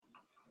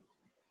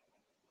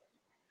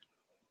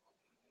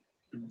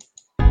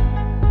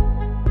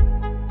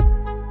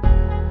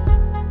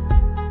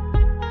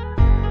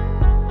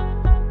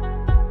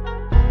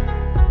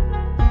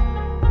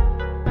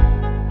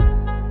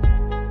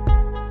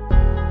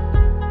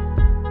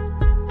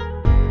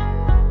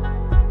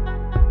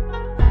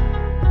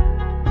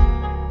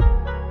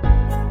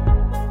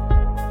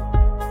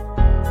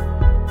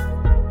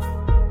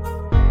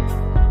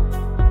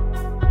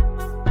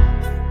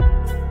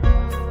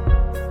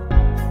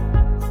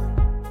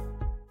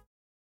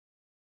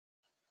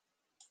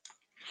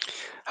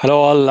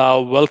Hello,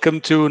 all.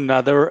 Welcome to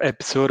another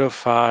episode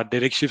of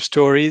Direct Shift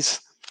Stories.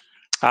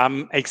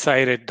 I'm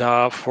excited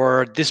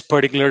for this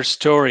particular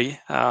story,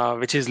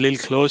 which is a little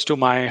close to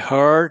my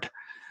heart.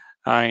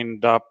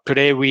 And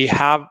today we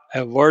have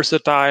a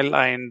versatile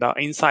and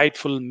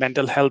insightful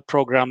mental health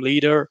program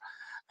leader,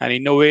 an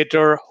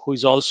innovator who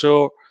is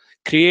also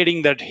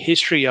creating that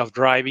history of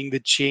driving the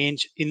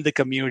change in the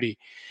community.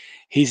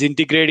 He's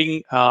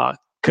integrating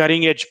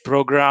cutting edge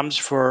programs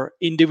for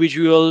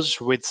individuals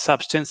with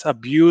substance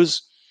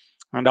abuse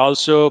and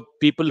also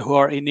people who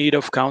are in need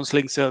of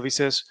counseling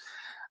services,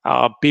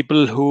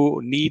 people who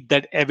need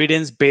that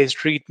evidence based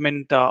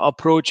treatment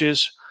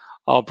approaches,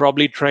 or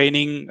probably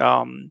training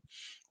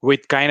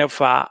with kind of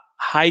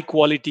high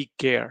quality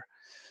care.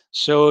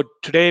 So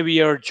today we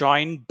are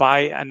joined by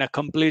an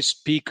accomplished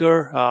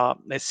speaker,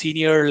 a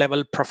senior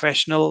level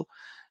professional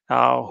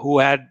who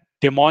had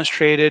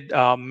demonstrated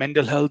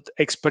mental health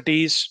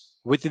expertise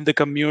within the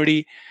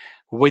community,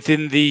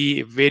 within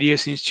the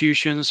various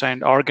institutions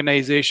and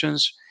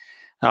organizations,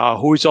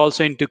 who is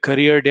also into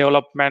career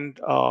development,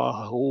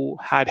 who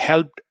had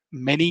helped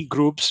many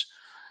groups.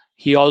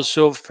 He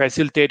also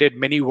facilitated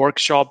many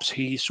workshops.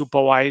 He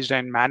supervised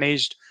and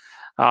managed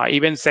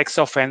even sex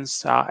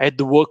offense at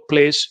the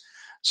workplace.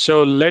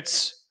 So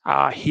let's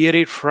hear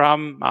it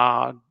from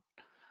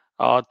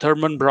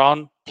Thurman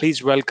Brown.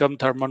 Please welcome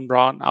Thurman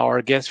Brown,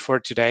 our guest for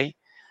today.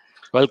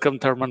 Welcome,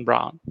 Thurman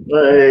Brown.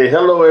 Hey,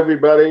 hello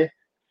everybody.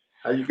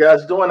 How you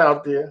guys doing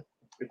out there?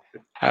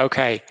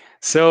 Okay,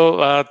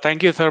 so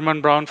thank you,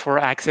 Thurman Brown, for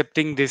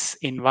accepting this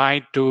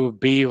invite to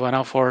be one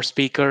of our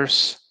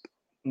speakers.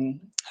 Mm,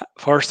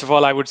 First of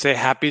all, I would say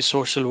happy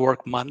Social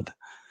Work Month.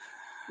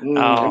 I'm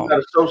not Um,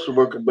 a social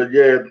worker, but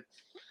yeah,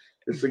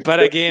 it's a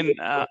but again,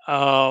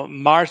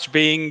 March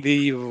being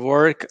the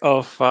work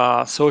of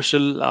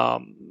social,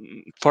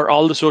 for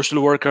all the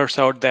social workers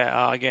out there,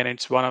 again,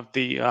 it's one of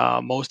the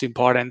most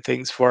important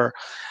things for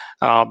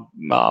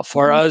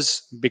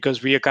us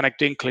because we are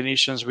connecting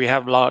clinicians. We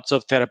have lots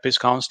of therapists,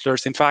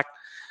 counselors. In fact,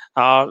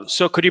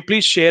 so could you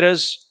please share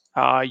us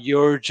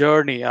your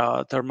journey,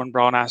 Thurman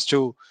Brown, as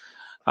to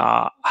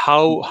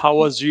how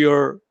was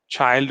your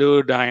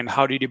childhood and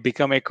how did you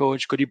become a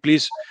coach? Could you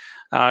please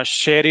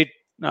share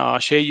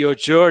your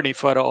journey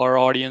for our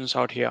audience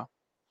out here?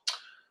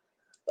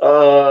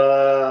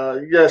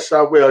 yes,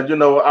 I will.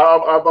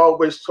 I've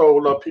always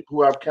told people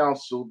who I've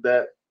counseled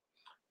that,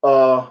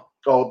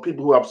 or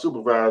people who I've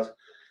supervised,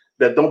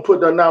 that don't put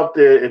nothing out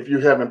there if you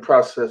haven't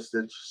processed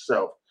it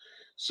yourself.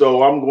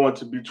 So I'm going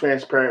to be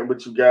transparent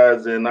with you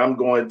guys, and I'm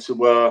going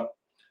to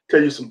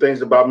tell you some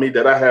things about me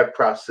that I have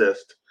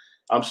processed.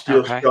 I'm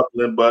still Okay.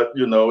 struggling, but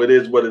it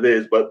is what it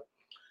is. But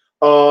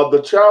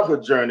the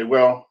childhood journey,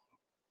 well,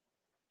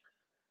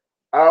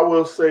 I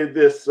will say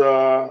this,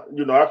 I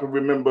can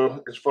remember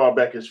as far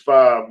back as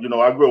five.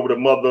 I grew up with a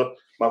mother,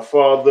 my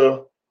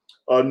father,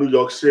 New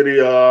York City.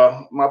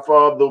 My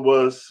father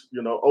was,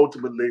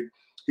 ultimately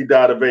he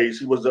died of AIDS.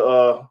 He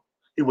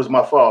was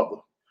my father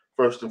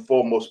first and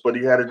foremost, but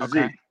he had a Okay.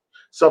 disease,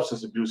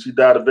 substance abuse. He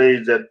died of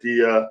AIDS at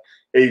the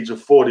age of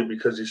 40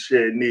 because he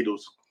shared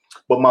needles.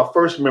 But my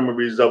first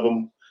memories of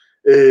him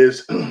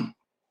is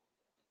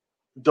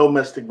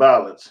domestic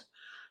violence.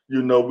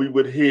 We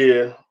would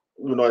hear,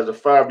 as a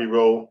 5 year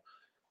old,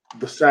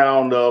 the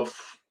sound of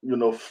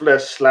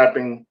flesh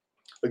slapping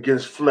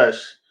against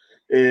flesh,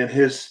 and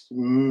his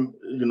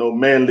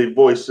manly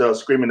voice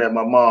screaming at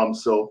my mom.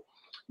 So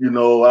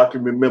I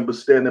can remember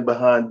standing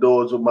behind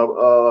doors with my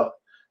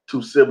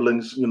two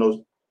siblings,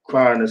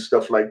 crying and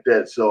stuff like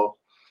that. So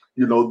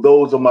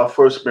those are my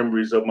first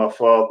memories of my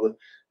father.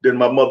 Then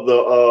my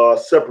mother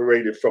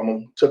separated from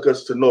him, took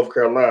us to North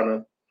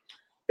Carolina,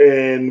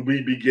 and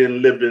we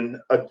began living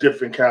a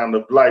different kind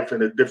of life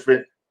in a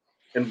different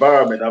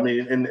environment. I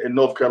mean, in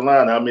North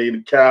Carolina, I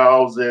mean,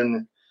 cows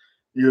and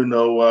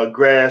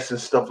grass and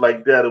stuff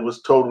like that. It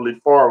was totally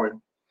foreign.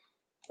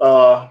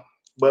 Uh,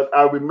 but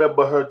I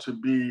remember her to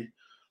be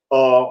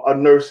a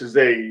nurse's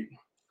aide.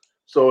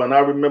 So, and I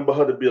remember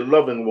her to be a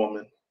loving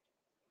woman.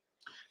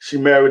 She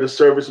married a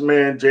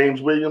serviceman,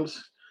 James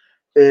Williams,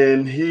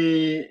 and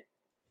he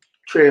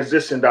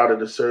transitioned out of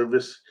the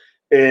service.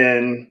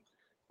 And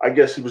I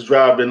guess he was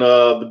driving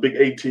the big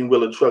 18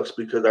 wheeler trucks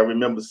because I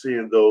remember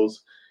seeing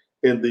those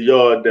in the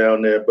yard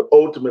down there. But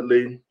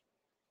ultimately,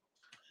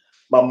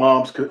 my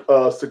mom's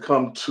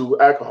succumbed to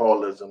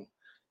alcoholism,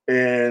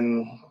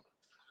 and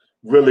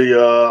really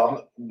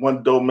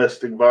one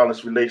domestic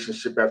violence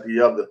relationship after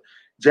the other.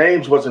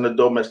 James wasn't a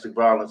domestic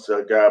violence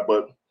guy,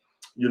 but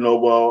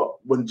Well,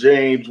 when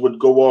James would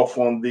go off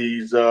on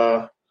these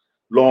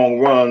long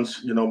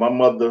runs, my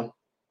mother,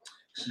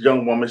 she's a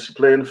young woman, she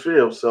played in the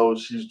field, so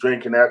she's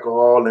drinking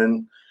alcohol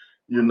and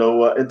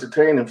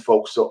entertaining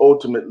folks. So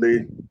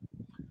ultimately,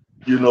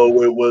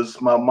 it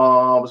was my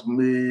mom's,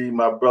 me,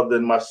 my brother,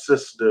 and my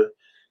sister,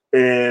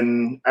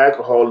 and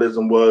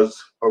alcoholism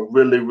was a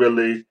really,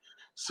 really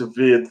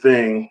severe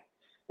thing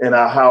in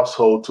our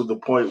household to the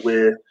point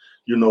where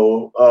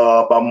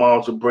my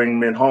moms would bring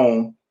men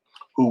home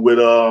who would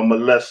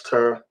molest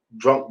her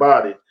drunk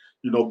body.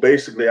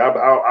 Basically,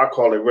 I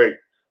call it rape,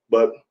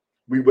 but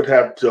we would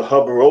have to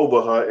hover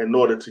over her in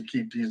order to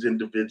keep these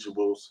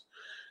individuals,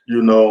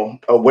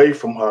 away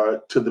from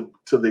her to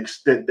the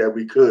extent that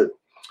we could.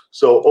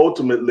 So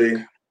ultimately,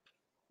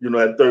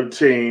 at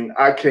 13,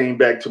 I came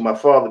back to my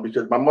father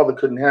because my mother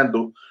couldn't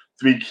handle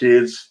three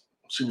kids.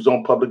 She was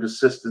on public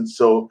assistance,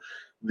 so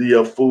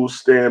the food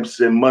stamps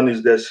and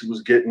monies that she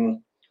was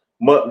getting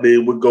monthly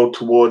would go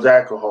towards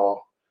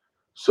alcohol.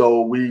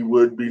 So we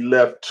would be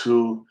left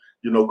to,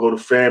 go to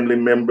family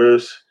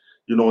members,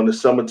 in the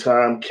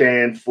summertime,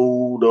 canned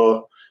food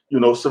or,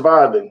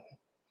 surviving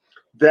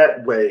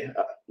that way.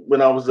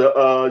 When I was,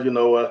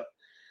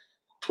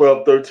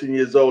 12, 13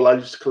 years old, I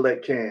used to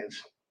collect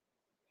cans.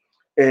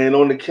 And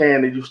on the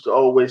can, it used to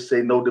always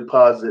say no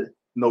deposit,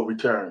 no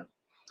return. It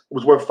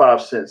was worth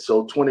 5 cents.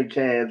 So 20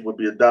 cans would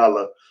be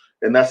 $1,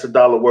 and that's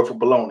 $1 worth of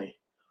bologna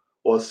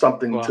or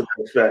something to Wow. that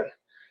effect.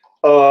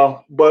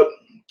 But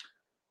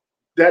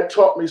that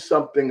taught me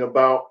something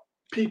about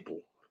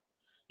people,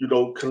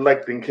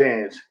 collecting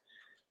cans.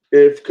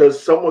 If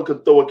because someone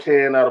could throw a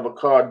can out of a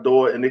car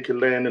door and it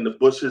could land in the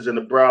bushes in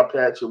the briar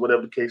patch or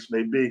whatever the case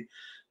may be,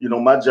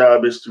 my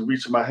job is to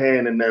reach my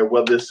hand in there,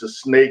 whether it's a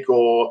snake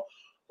or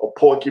a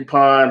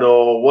porcupine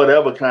or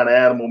whatever kind of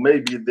animal may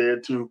be there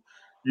to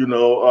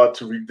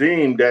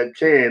redeem that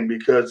can.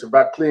 Because if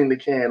I clean the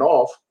can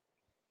off,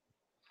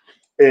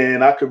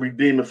 and I could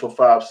redeem it for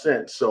 5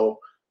 cents. So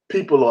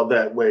people are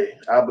that way,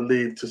 I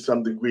believe, to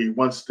some degree,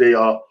 once they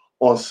are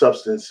on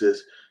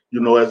substances.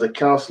 As a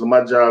counselor,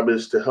 my job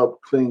is to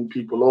help clean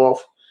people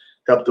off,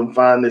 help them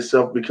find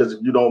themselves, because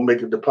if you don't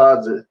make a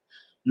deposit,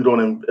 you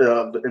don't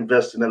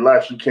invest in their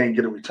life, you can't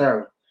get a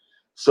return.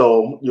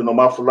 So,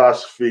 my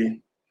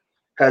philosophy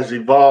has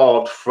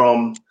evolved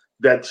from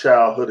that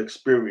childhood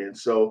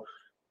experience. So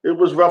it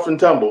was rough and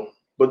tumble,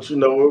 but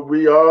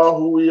we are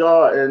who we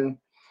are, and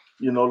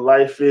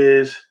life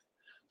is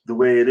the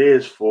way it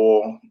is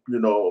for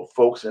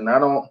folks. And I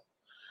don't,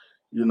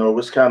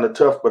 it's kind of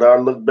tough, but I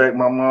look back,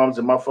 my moms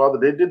and my father,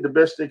 they did the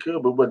best they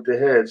could with what they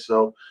had.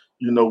 So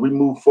we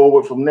move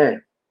forward from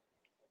there.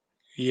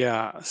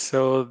 Yeah.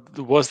 So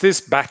was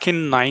this back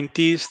in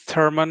 90s,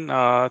 Thurman?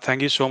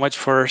 Thank you so much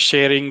for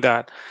sharing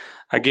that.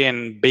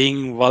 Again,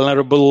 being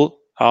vulnerable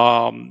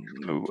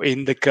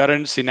in the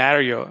current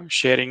scenario,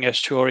 sharing a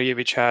story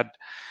which had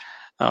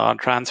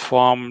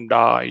transformed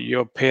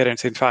your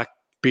parents. In fact,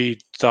 be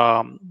it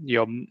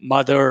your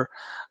mother,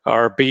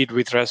 or be it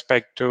with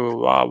respect to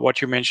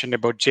what you mentioned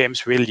about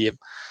James William.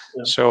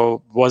 Yeah.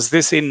 So was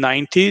this in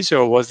 90s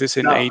or was this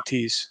in Now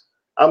 80s?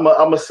 I'm a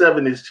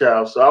 '70s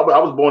child, so I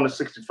was born in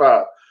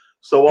 '65.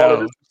 So all of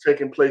this Oh, was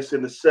taking place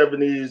in the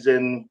 '70s,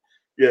 and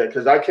yeah,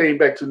 because I came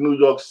back to New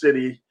York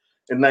City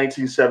in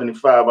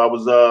 1975. I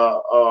was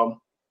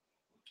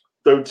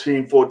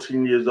 13,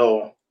 14 years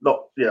old.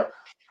 No, yeah.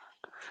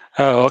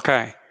 oh,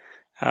 okay.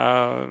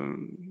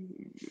 Um,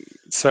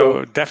 So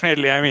so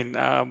definitely, I mean,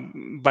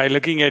 by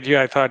looking at you,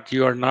 I thought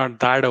you are not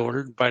that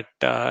old, but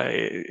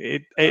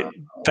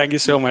thank you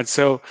so much.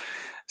 So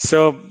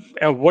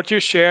what you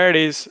shared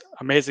is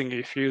amazing.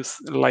 If you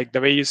like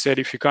the way you said,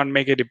 if you can't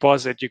make a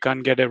deposit, you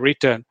can't get a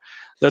return.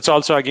 That's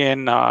also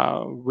again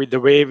with the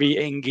way we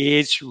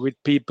engage with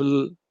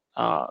people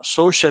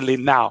socially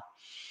now.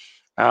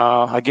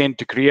 Again,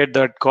 to create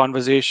that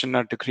conversation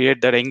or to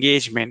create that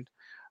engagement,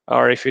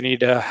 or if you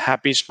need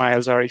happy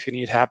smiles, or if you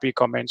need happy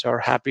comments or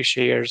happy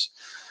shares,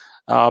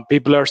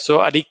 people are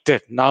so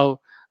addicted now.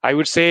 I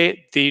would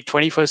say the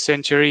 21st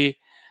century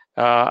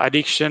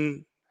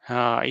addiction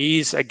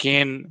is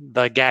again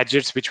the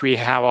gadgets which we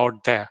have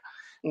out there.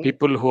 mm,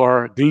 People who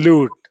are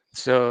glued.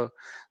 So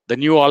the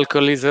new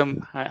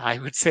alcoholism, I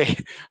would say,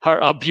 or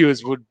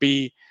abuse would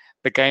be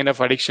the kind of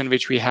addiction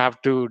which we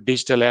have to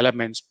digital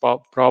elements.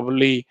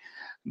 Probably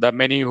the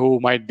many who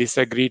might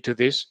disagree to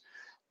this,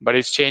 but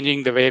it's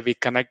changing the way we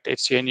connect.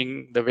 It's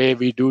changing the way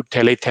we do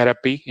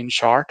teletherapy. In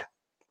short,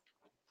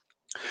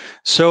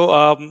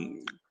 so,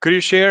 could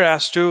you share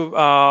as to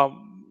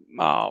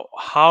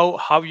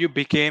how you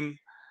became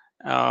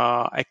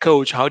a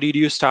coach? How did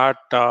you start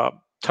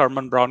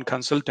Thurman Brown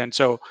Consultant?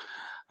 So,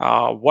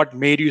 what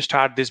made you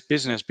start this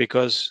business?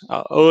 Because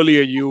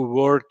earlier you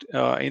worked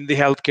in the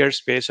healthcare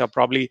space, or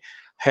probably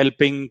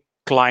helping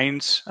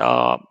clients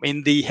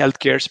in the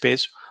healthcare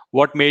space.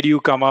 What made you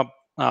come up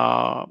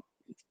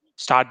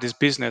start this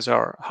business,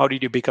 or how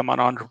did you become an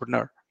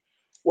entrepreneur?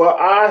 well,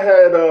 I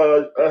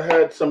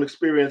had some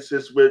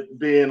experiences with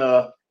being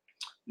a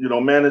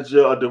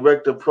manager or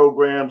director of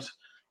programs,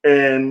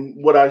 and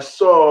what I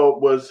saw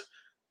was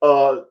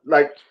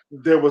like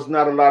there was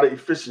not a lot of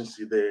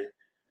efficiency there.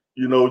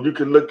 You know, you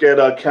can look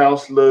at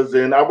counselors,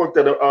 and I worked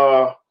at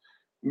a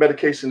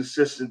medication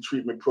assisted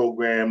treatment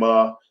program,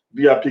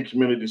 VIP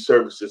Community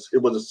Services.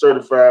 It was a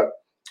certified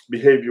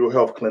behavioral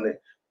health clinic.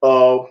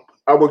 Uh,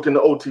 I worked in the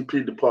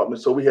OTP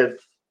department, so we had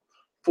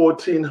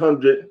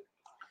 1,400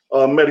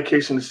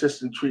 medication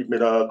assisted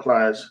treatment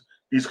clients.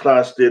 These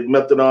clients did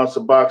methadone,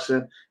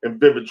 Suboxone, and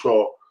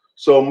Vivitrol.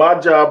 So my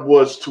job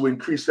was to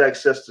increase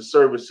access to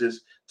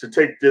services to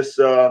take this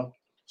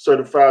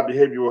certified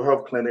behavioral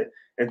health clinic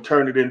and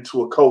turn it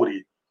into a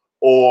CODI,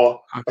 or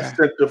a Okay.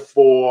 Center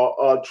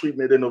for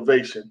Treatment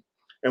Innovation.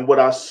 And what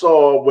I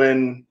saw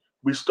when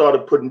we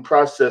started putting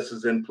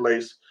processes in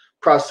place,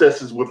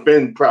 processes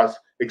within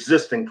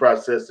existing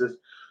processes,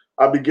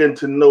 I began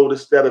to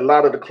notice that a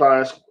lot of the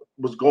clients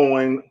was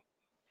going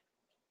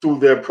through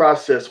their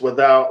process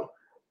without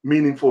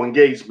meaningful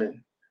engagement.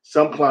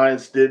 Some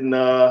clients didn't,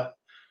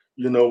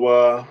 you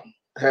know,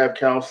 have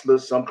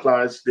counselors. Some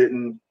clients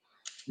didn't,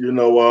 you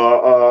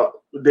know,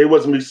 they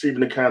wasn't receiving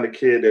the kind of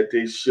care that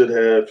they should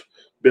have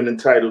been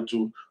entitled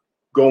to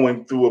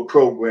going through a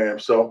program.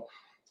 So,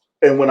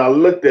 and when I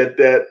looked at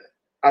that,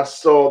 I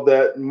saw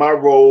that my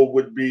role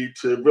would be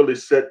to really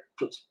set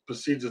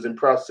procedures and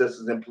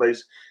processes in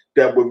place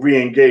that would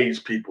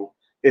re-engage people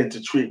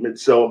into treatment.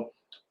 So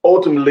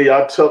ultimately,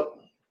 I took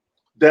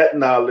that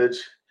knowledge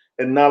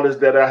and knowledge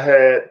that I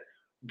had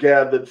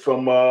gathered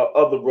from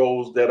other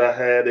roles that I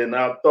had. And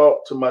I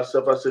thought to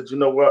myself, I said, you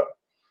know what?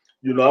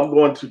 You know, I'm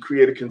going to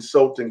create a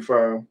consulting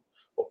firm,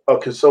 a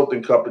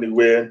consulting company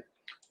where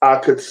I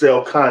could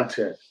sell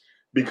content,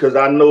 because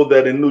I know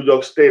that in New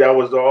York State, I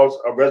was also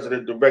a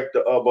resident director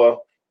of a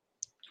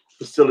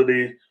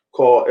facility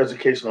called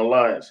Education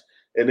Alliance.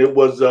 And it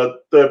was a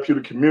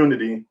therapeutic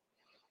community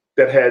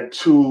that had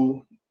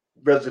two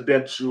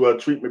residential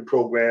treatment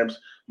programs.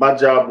 My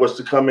job was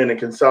to come in and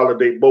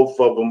consolidate both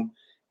of them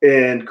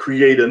and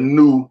create a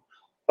new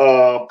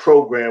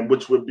program,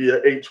 which would be an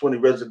 820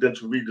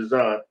 residential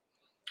redesign.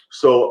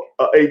 So,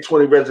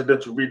 820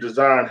 residential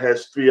redesign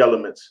has three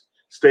elements: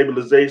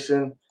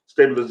 stabilization.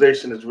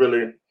 Stabilization is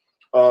really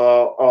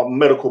a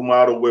medical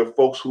model where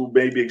folks who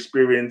may be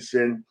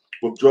experiencing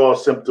withdrawal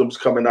symptoms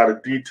coming out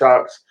of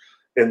detox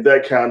and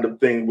that kind of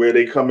thing, where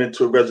they come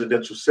into a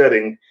residential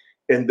setting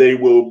and they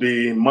will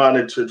be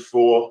monitored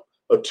for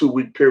a 2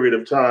 week period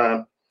of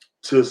time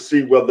to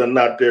see whether or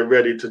not they're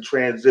ready to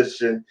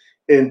transition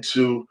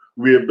into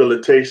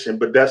rehabilitation.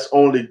 But that's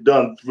only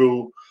done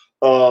through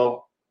uh,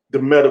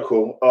 the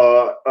medical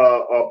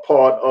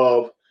part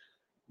of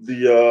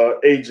the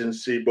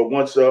agency. But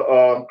once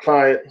a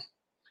client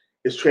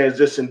is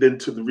transitioned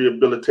into the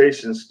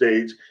rehabilitation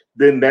stage,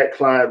 then that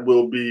client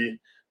will be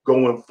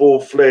going full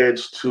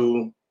fledged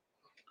to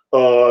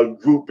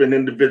group and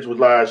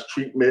individualized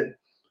treatment,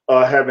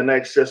 having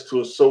access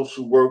to a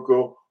social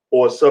worker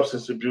or a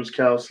substance abuse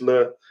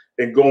counselor,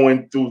 and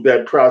going through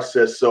that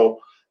process. So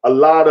a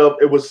lot of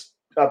it was,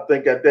 I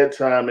think, at that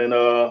time in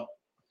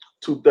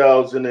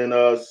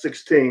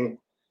 2016,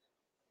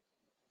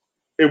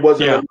 it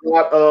wasn't Yeah. a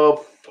lot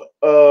of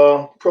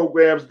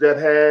programs that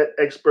had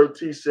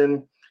expertise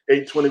in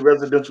 820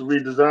 residential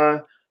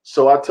redesign.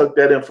 So I took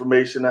that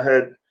information. I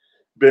had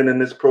been in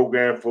this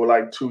program for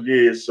like 2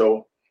 years,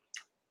 so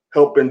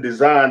helping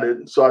design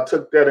it. So I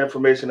took that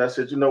information. I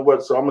said, you know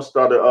what? So I'm gonna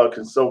start a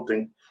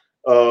consulting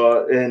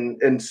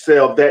and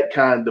sell that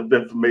kind of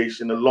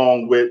information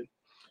along with,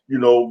 you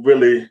know,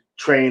 really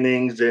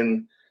trainings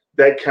and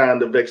that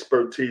kind of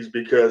expertise,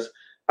 because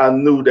I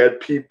knew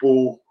that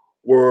people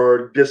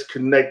were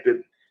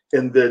disconnected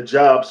in their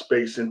job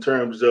space in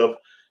terms of,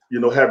 you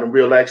know, having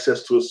real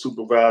access to a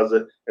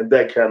supervisor and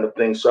that kind of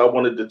thing. So I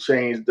wanted to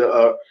change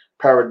the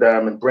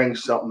paradigm and bring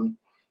something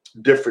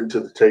different to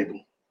the table.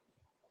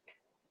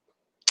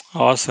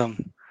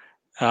 Awesome.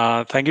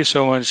 Thank you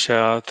so much,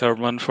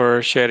 Thurman,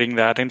 for sharing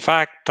that. In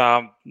fact,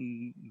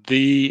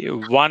 the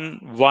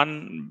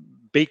one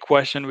big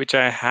question which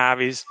I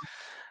have is,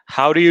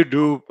 how do you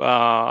do?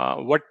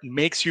 What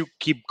makes you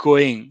keep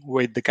going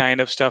with the kind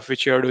of stuff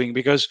which you're doing?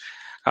 Because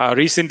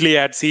recently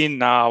I'd seen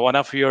one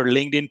of your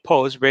LinkedIn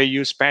posts where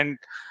you spent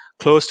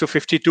close to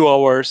 52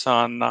 hours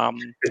on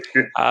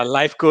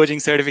life coaching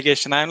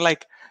certification. I'm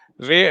like,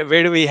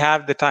 where do we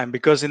have the time?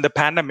 Because in the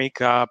pandemic,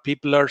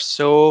 people are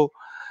so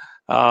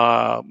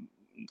uh,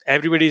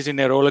 everybody's in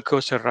a roller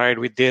coaster ride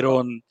with their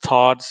own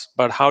thoughts.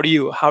 But how do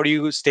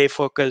you stay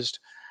focused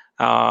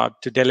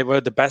to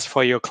deliver the best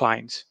for your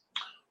clients?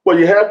 Well,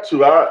 you have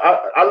to.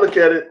 I look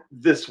at it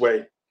this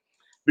way,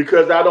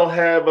 because I don't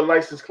have a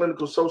licensed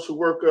clinical social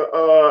worker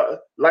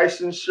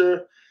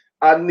licensure.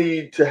 I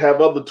need to have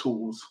other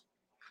tools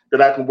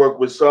that I can work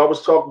with. So I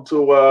was talking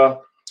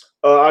to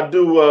I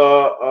do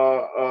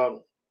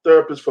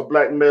therapist for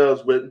Black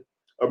males with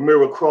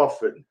Amira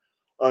Crawford.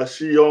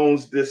 She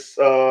owns this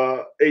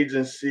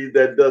agency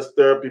that does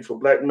therapy for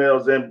Black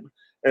males and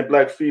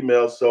Black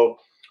females. So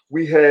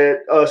we had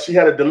she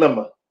had a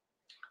dilemma.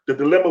 The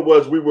dilemma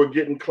was we were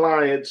getting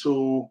clients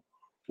who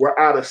were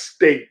out of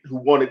state who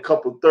wanted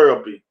couple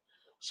therapy.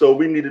 So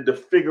we needed to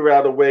figure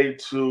out a way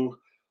to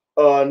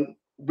uh,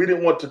 we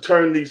didn't want to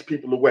turn these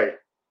people away.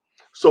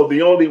 So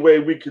the only way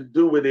we could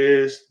do it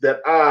is that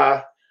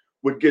I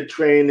would get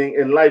training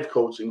in life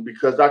coaching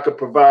because I could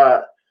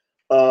provide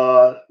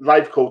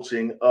life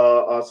coaching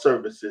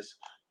services.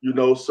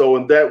 So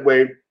in that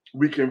way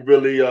we can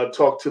really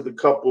talk to the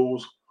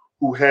couples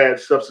who had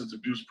substance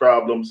abuse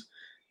problems.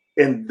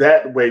 In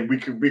that way, we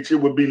could reach. It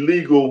would be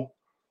legal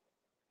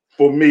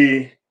for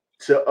me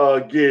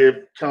to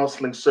give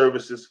counseling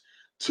services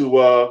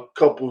to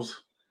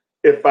couples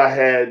if I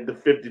had the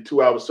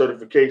 52-hour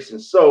certification.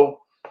 So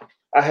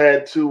I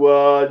had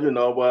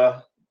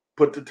to,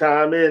 put the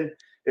time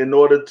in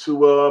order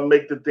to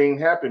make the thing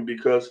happen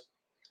because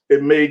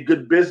it made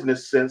good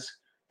business sense,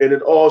 and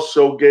it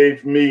also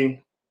gave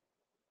me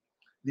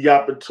the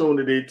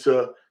opportunity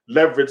to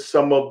leverage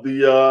some of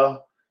the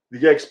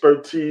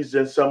expertise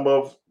and some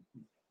of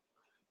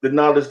the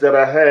knowledge that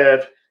I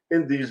have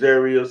in these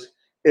areas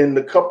in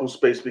the couple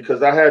space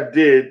because I have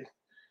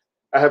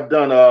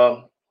done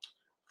a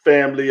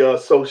family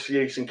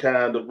association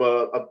kind of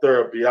a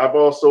therapy. I've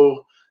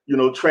also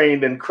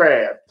trained in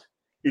craft,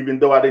 even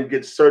though I didn't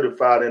get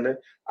certified in it.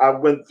 I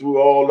went through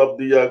all of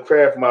the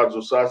craft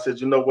modules. So I said,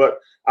 you know what,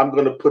 I'm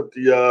going to put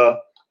the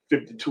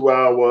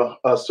 52-hour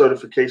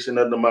certification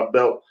under my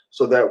belt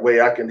so that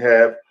way I can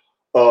have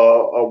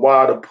a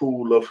wider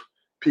pool of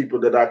people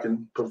that I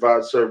can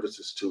provide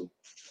services to.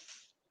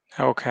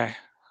 Okay,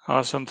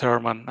 awesome,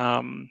 Thurman.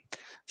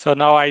 So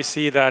now I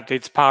see that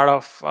it's part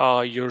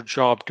of your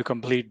job to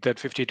complete that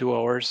 52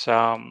 hours.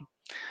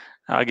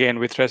 Again,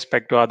 with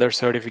respect to other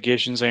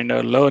certifications and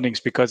learnings,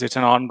 because it's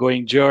an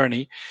ongoing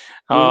journey.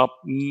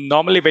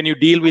 Normally, when you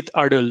deal with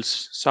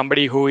adults,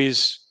 somebody who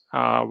is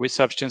with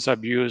substance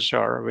abuse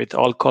or with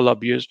alcohol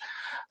abuse,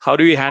 how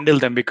do you handle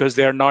them? Because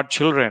they are not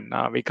children.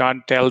 We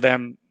can't tell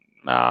them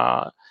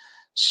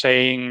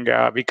saying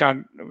we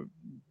can't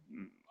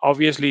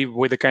obviously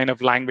with the kind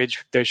of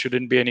language there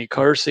shouldn't be any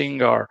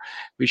cursing or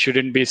we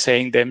shouldn't be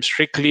saying them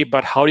strictly,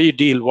 but how do you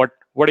deal?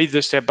 What is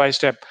the step by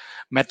step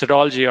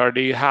methodology, or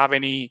do you have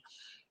any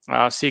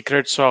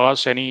secret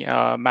sauce, any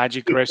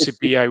magic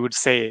recipe? I would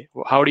say,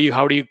 how do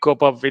you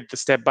cope up with the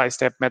step by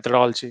step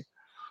methodology?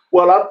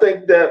 Well, I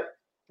think that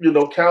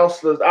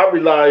counselors. I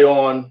rely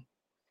on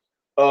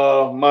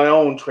my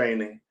own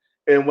training,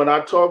 and when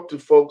I talk to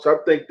folks, I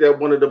think that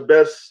one of the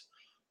best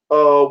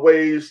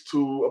ways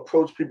to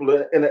approach people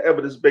in an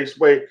evidence-based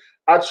way,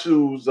 I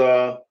choose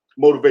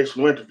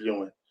motivational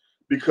interviewing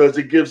because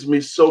it gives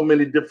me so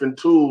many different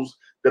tools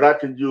that I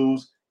can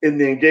use in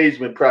the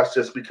engagement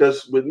process.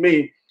 Because with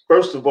me,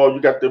 first of all,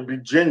 you got to be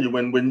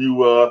genuine when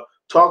you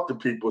talk to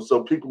people.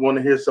 So people want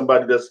to hear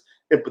somebody that's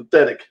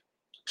empathetic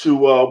to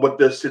what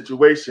their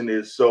situation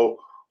is. So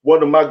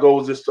one of my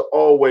goals is to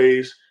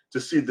always to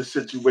see the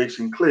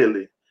situation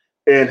clearly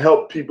and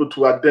help people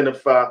to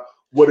identify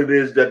what it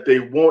is that they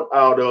want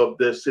out of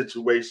their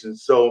situation.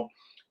 So,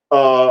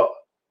 uh,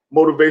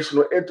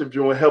 motivational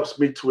interviewing helps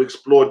me to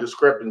explore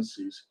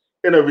discrepancies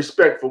in a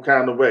respectful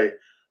kind of way.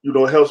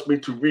 Helps me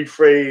to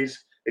rephrase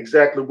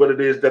exactly what it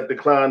is that the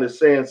client is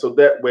saying, so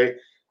that way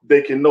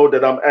they can know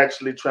that I'm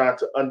actually trying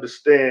to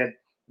understand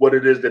what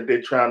it is that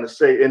they're trying to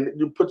say. And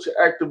you put your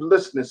active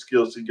listening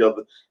skills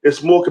together.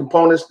 It's more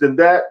components than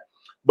that,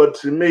 but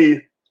to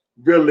me,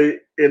 really,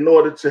 in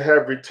order to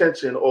have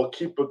retention or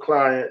keep a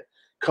client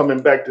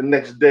coming back the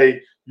next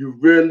day, you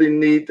really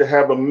need to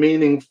have a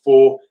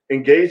meaningful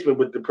engagement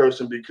with the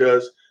person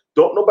because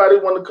don't nobody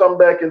want to come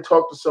back and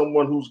talk to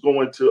someone who's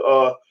going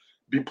to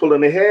be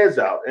pulling their hairs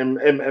out and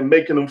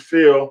making them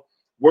feel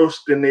worse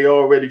than they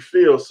already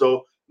feel.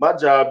 So my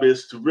job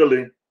is to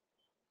really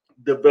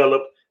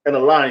develop an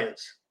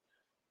alliance.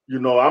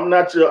 I'm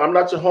not your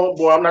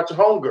homeboy, I'm not your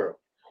homegirl.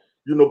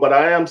 But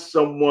I am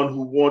someone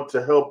who wants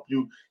to help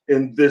you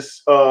in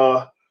this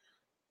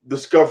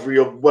discovery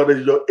of what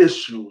are your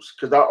issues,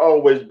 because I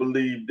always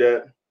believe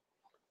that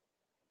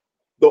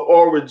the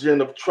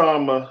origin of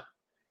trauma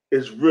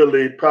is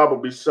really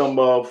probably some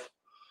of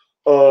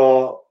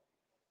uh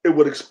it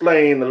would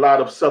explain a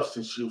lot of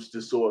substance use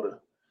disorder.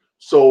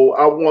 So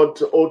I want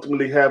to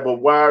ultimately have a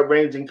wide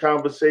ranging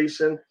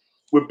conversation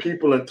with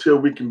people until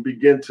we can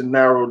begin to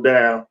narrow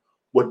down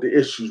what the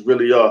issues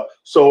really are.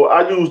 So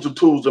I use the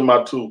tools in my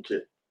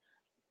toolkit.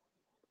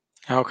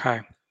 Okay.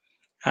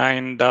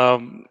 And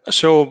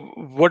so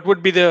what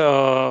would be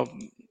the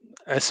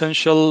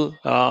essential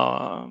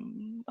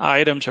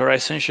items or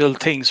essential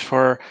things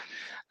for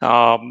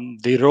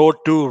the road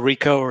to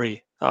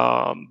recovery?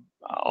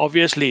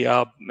 Obviously,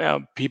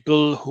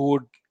 people who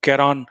would get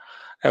on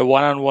a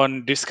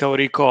one-on-one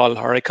discovery call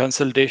or a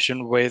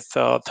consultation with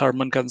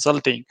Thurman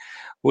Consulting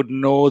would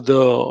know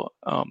the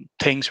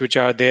things which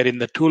are there in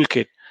the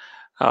toolkit.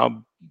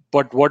 Um,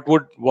 but what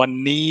would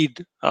one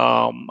need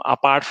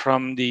apart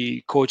from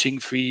the coaching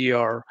fee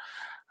or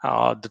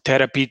the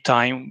therapy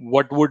time?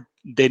 What would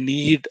they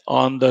need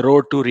on the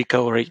road to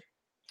recovery?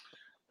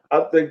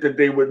 I think that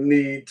they would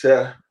need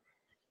to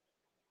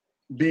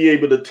be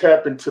able to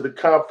tap into the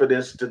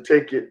confidence to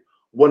take it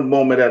one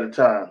moment at a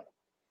time.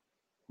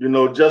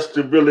 Just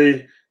to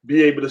really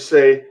be able to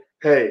say,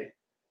 hey,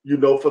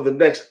 for the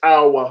next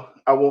hour,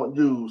 I won't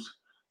use.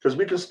 because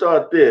we can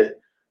start there.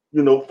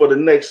 For the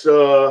next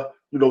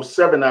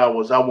 7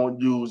 hours, I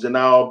won't use, and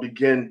I'll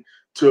begin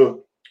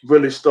to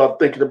really start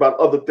thinking about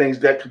other things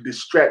that could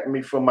distract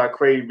me from my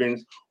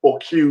cravings or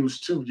cues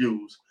to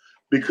use.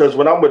 Because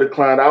when I'm with a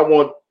client, I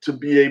want to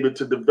be able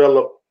to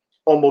develop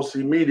almost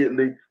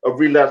immediately a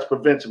relapse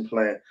prevention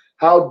plan.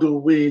 How do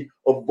we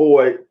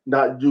avoid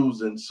not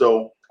using?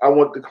 So I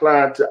want the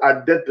client to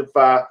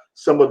identify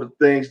some of the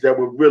things that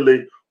would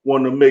really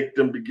want to make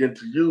them begin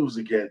to use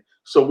again.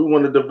 So we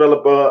want to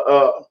develop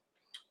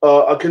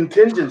a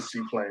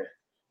contingency plan.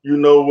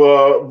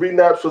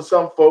 Relapse for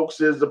some folks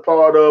is a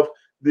part of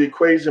the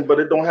equation, but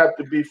it don't have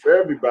to be for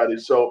everybody.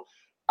 So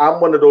I'm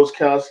one of those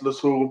counselors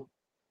who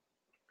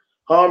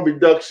harm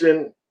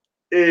reduction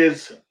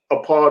is a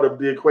part of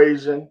the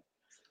equation.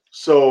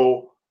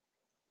 So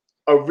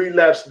a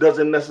relapse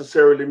doesn't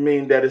necessarily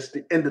mean that it's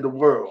the end of the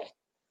world.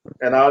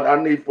 And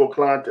I need for a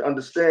client to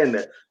understand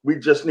that we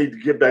just need to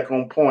get back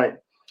on point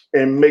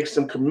and make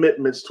some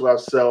commitments to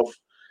ourselves.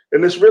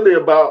 And it's really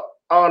about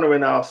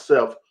honoring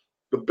ourselves.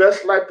 The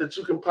best life that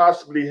you can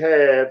possibly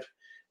have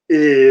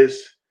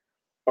is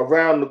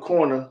around the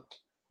corner,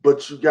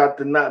 but you got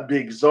to not be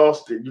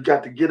exhausted. You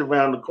got to get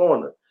around the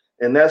corner.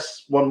 And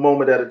that's one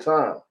moment at a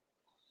time.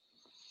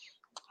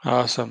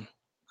 Awesome.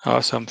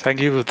 Awesome.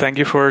 Thank you. Thank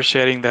you for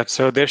sharing that.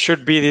 So there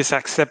should be this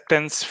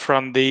acceptance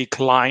from the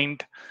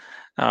client.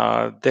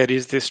 There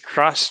is this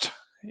trust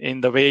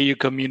in the way you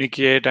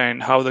communicate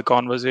and how the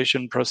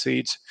conversation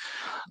proceeds.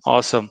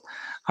 Awesome.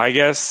 I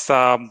guess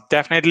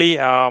definitely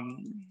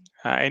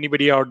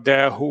anybody out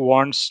there who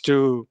wants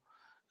to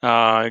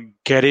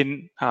get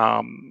in,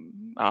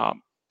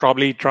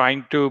 probably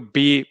trying to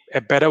be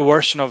a better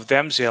version of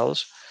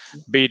themselves,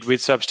 be it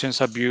with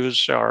substance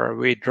abuse or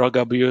with drug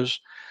abuse,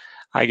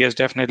 I guess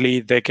definitely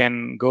they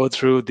can go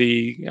through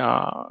the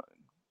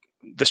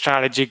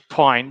strategic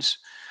points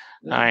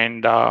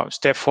and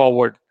step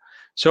forward.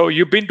 So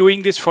you've been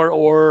doing this for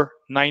over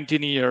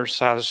 19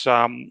 years, as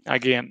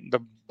again the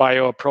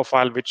bio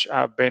profile which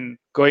I've been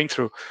going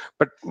through.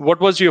 But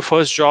what was your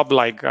first job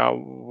like?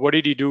 What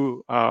did you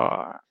do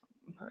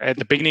at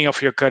the beginning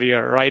of your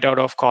career, right out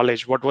of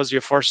college? What was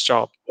your first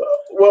job?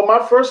 Well,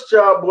 my first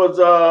job was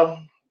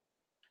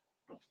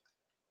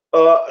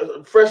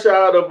fresh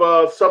out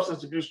of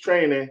substance abuse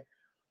training.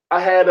 I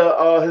had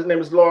his name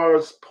is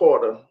Lawrence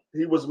Porter.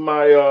 He was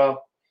my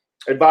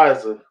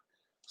advisor.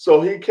 So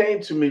he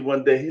came to me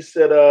one day. He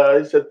said,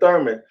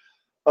 Thurman,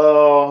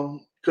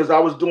 because I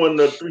was doing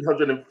the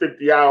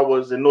 350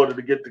 hours in order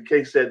to get the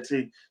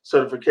KSAT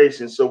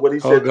certification. So what he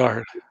Oh said,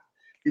 God,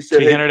 he said,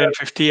 hey,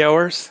 350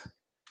 hours?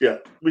 yeah,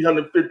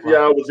 350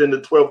 Wow. hours in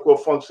the 12 core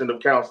function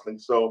of counseling.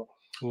 So,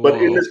 but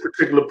in Whoa. this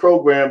particular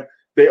program,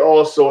 they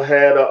also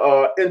had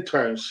a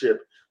internship.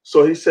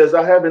 So he says,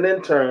 I have an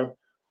intern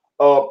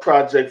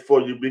project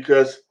for you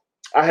because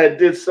I had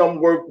did some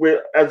work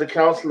with as a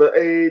counselor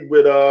aide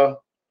with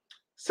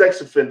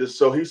sex offenders.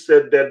 So he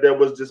said that there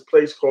was this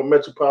place called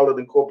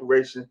Metropolitan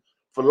Corporation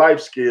for Life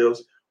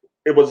Skills.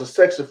 It was a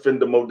sex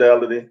offender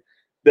modality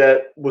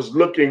that was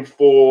looking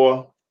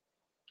for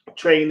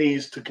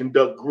trainees to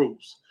conduct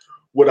groups.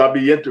 Would I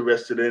be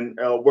interested in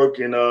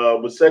working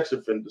with sex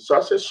offenders? So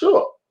I said,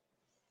 sure.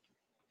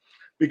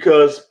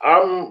 Because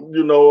I'm,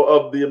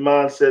 of the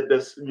mindset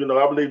that's,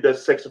 I believe that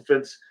sex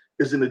offense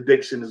is an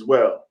addiction as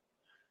well.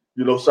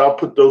 So I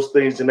put those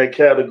things in that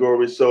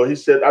category. So he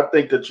said, I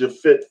think that you're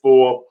fit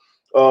for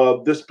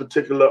this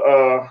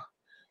particular,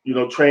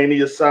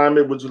 trainee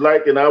assignment. Would you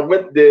like? And I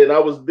went there and I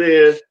was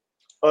there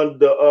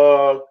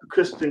under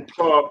Kristen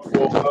Clark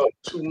for about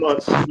 2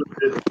 months. She was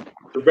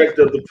the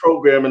director of the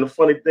program. And the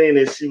funny thing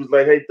is she was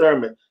like, hey,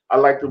 Thurman, I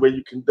like the way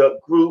you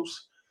conduct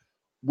groups.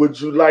 Would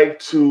you like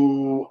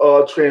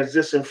to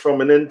transition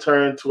from an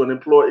intern to an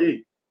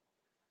employee?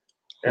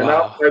 And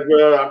I was Wow. like,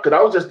 well, because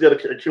I was just there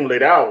to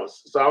accumulate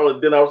hours.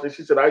 So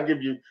she said, I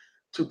give you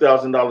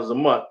 $2,000 a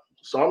month.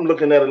 So I'm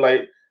looking at it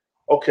like,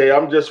 okay,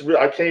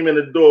 I came in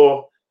the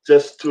door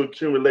just to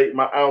accumulate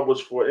my hours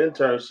for an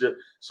internship.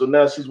 So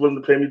now she's willing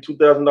to pay me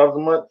 $2,000 a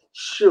month.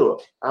 Sure,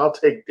 I'll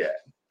take that.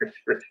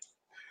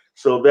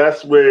 So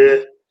that's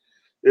where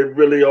it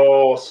really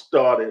all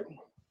started.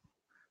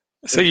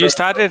 So you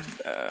started,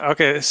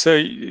 okay, so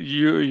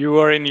you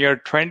were in your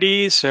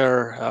 20s,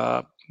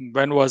 or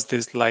when was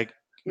this like?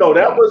 No,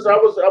 that was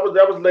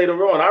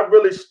later on. I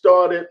really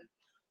started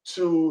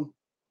to.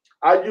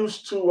 I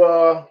used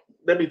to.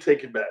 Let me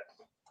take it back.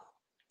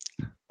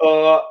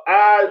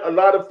 A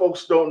lot of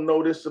folks don't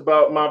know this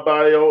about my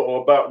bio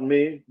or about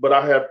me, but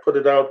I have put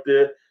it out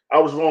there. I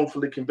was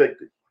wrongfully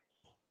convicted.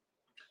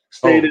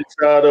 Stayed Oh,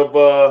 inside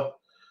of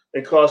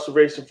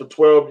incarceration for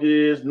 12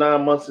 years,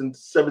 9 months, and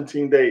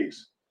 17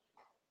 days.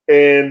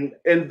 And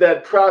in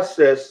that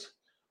process,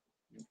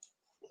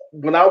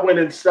 when I went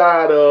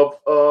inside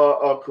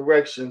of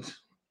corrections,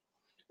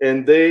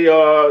 and they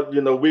are,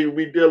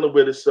 we dealing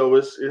with it, so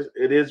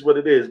it is what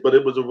it is. But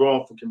it was a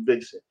wrongful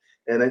conviction,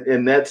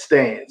 and that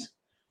stands.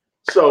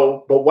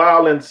 So, but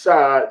while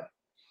inside,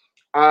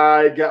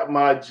 I got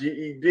my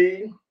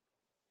GED.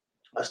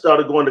 I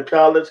started going to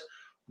college,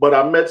 but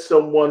I met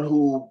someone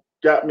who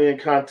got me in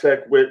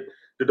contact with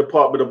the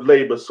Department of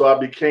Labor. So I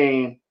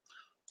became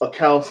a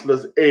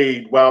counselor's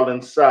aide while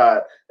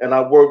inside, and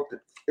I worked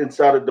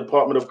inside the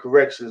Department of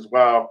Corrections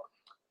while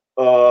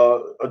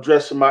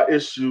addressing my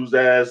issues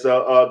as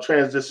a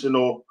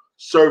transitional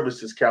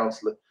services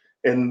counselor.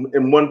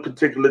 In one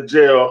particular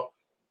jail,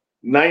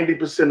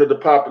 90% of the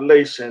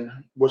population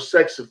were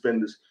sex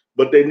offenders,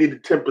 but they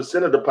needed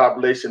 10% of the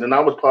population, and I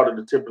was part of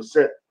the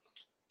 10%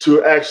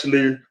 to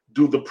actually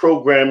do the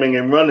programming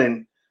and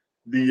running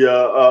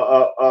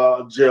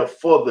the jail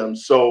for them.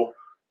 So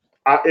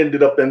I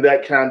ended up in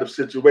that kind of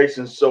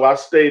situation. So I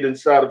stayed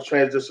inside of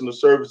transitional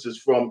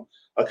services from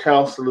a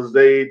counselor's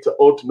aide to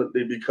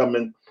ultimately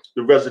becoming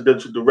the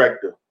residential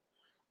director.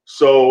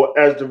 So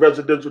as the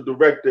residential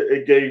director,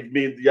 it gave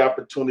me the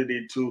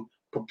opportunity to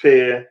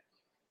prepare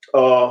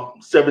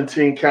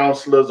 17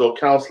 counselors or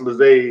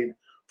counselors aid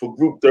for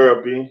group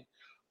therapy,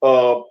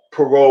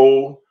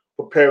 parole,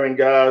 preparing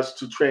guys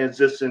to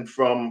transition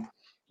from,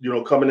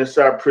 coming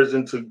inside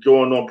prison to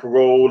going on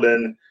parole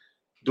and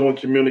doing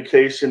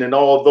communication and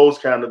all those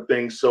kind of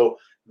things. So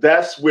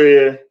that's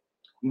where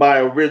my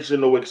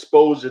original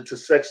exposure to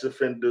sex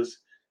offenders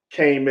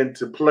came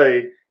into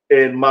play.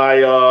 And my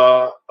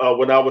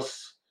when I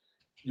was,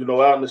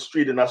 out in the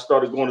street and I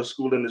started going to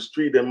school in the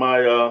street, and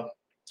my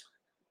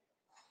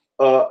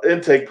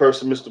intake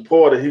person, Mr.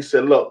 Porter, he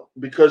said, look,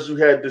 because you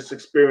had this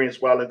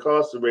experience while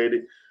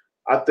incarcerated,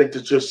 I think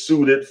that you're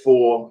suited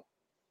for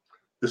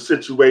the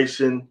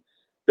situation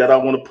that I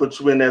want to put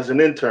you in as an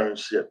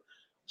internship.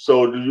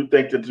 So do you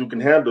think that you can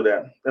handle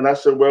that? And I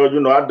said, well,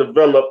 I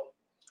developed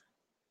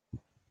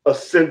a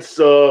sense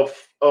of,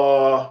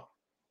 I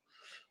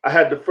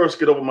had to first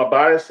get over my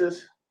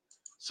biases.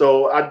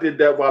 So I did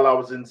that while I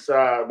was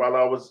inside, while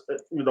I was,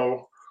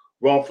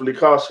 wrongfully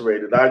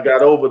incarcerated. I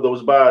got over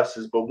those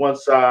biases. But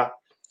once I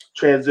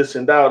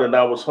transitioned out and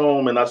I was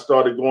home and I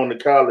started going to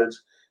college,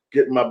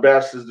 getting my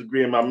bachelor's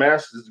degree and my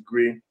master's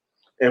degree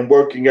and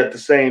working at the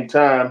same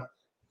time,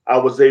 I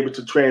was able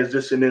to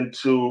transition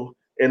into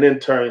an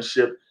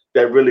internship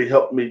that really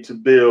helped me to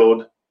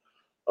build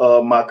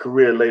my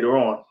career later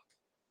on.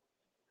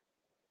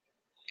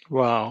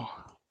 Wow.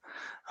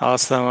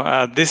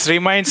 Awesome. This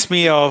reminds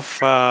me of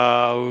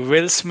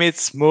Will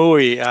Smith's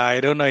movie. I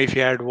don't know if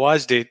you had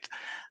watched it,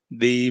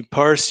 The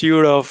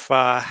Pursuit of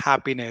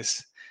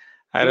Happiness.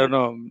 I don't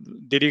know.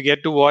 Did you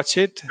get to watch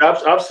it?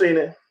 I've seen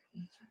it.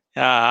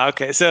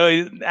 Okay.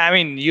 So, I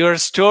mean, your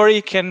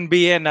story can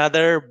be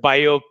another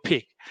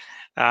biopic.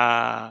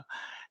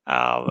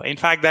 In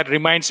fact, that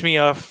reminds me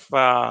of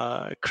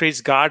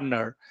Chris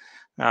Gardner,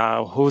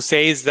 who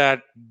says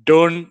that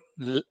don't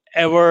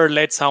ever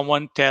let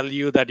someone tell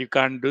you that you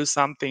can't do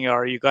something,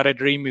 or you got a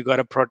dream, you got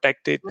to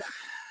protect it.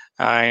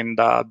 And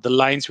the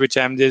lines which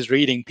I'm just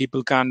reading,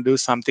 people can't do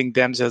something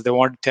themselves. They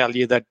want to tell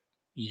you that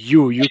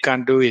you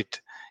can't do it.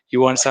 You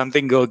want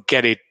something, go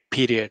get it,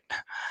 period.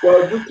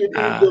 Well, you can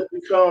either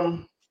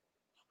become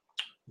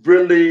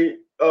really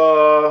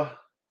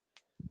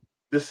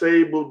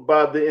disabled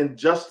by the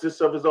injustice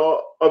of it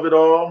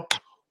all,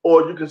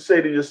 or you can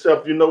say to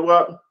yourself, you know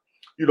what,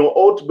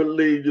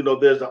 ultimately,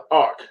 there's an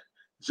arc.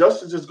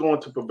 Justice is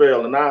going to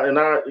prevail, and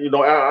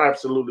I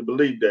absolutely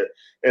believe that.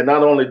 And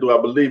not only do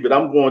I believe it,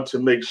 I'm going to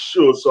make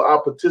sure. So I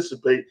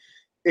participate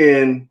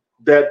in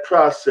that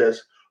process,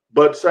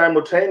 but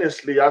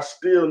simultaneously, I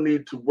still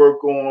need to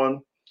work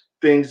on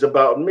things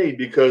about me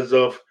because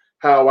of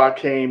how I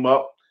came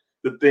up,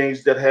 the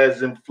things that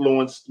has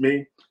influenced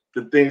me,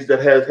 the things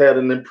that has had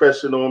an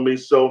impression on me.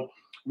 So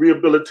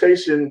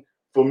rehabilitation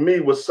for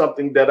me was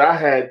something that I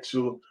had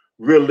to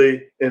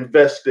really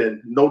invest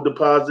in. No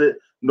deposit,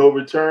 no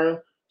return.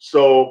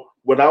 So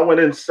when I went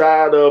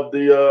inside of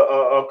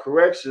the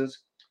corrections,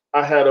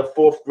 I had a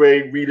 4th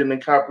grade reading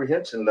and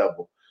comprehension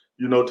level.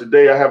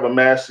 Today I have a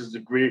master's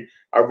degree.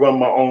 I run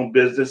my own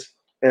business,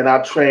 and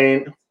I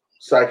train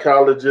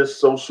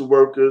psychologists, social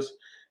workers,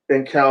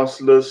 and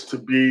counselors to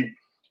be,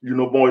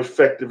 more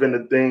effective in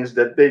the things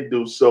that they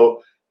do.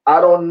 So I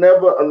don't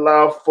never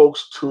allow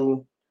folks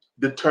to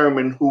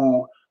determine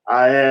who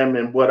I am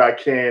and what I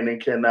can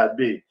and cannot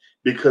be,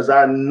 because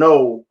I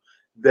know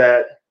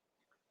that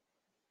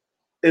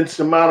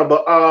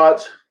insurmountable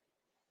odds,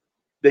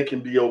 they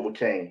can be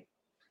overcame.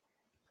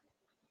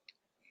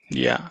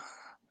 Yeah,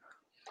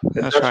 and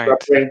that's that's what I right.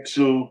 bring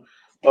to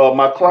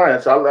my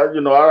clients. I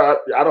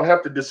don't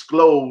have to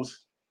disclose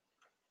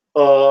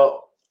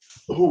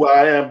who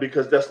I am,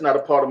 because that's not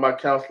a part of my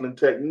counseling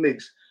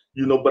techniques.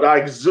 But I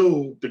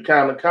exude the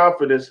kind of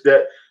confidence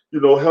that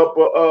help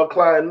a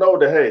client know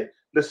that, hey,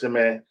 listen,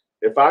 man,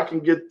 if I can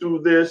get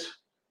through this,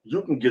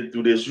 you can get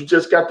through this. You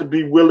just got to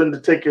be willing to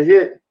take a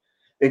hit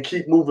and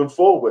keep moving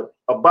forward.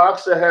 A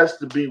boxer has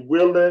to be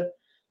willing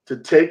to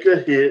take a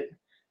hit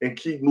and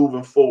keep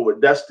moving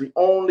forward. That's the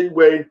only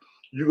way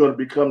you're going to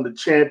become the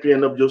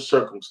champion of your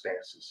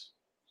circumstances.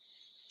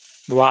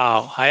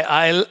 Wow,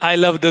 I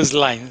love those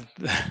lines.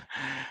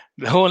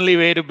 The only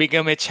way to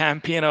become a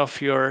champion of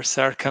your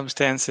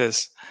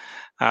circumstances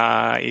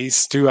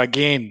is to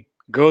again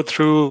go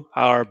through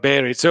our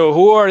barriers. So,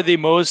 who are the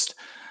most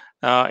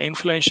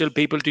influential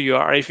people to you,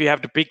 or if you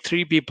have to pick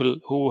three people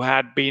who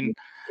had been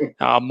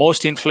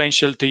most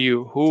influential to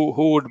you, who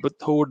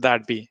would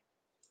that be?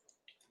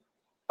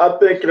 I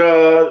think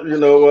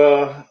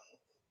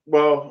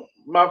well,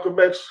 Malcolm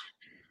X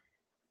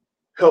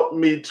helped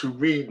me to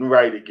read and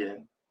write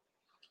again.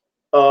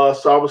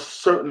 So I was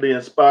certainly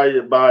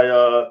inspired by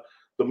the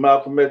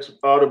Malcolm X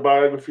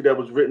autobiography that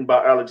was written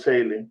by Alex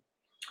Haley.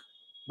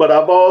 But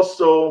I've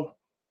also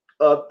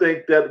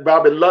think that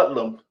Robert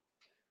Ludlum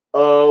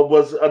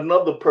was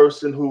another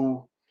person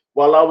who,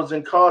 while I was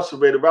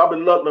incarcerated, Robert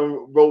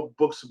Ludlum wrote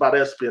books about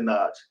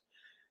espionage.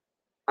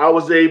 I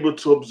was able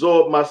to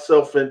absorb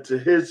myself into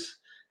his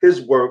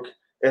work,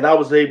 and I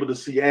was able to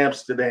see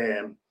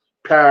Amsterdam,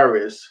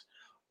 Paris,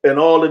 and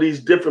all of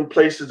these different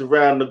places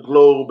around the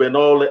globe, and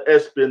all the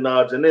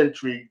espionage and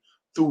intrigue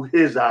through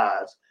his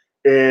eyes.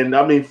 And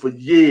I mean, for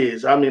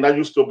years, I mean, I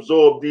used to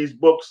absorb these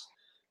books,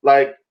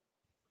 like,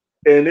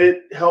 and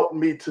it helped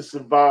me to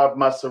survive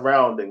my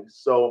surroundings.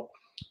 So,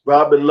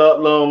 Robert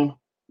Ludlum,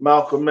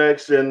 Malcolm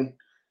X, and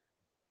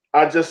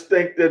I just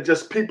think that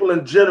just people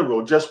in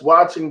general, just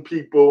watching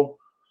people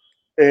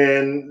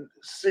and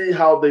see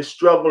how they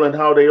struggle and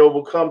how they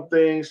overcome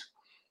things,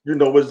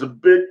 was a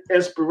big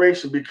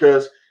inspiration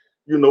because,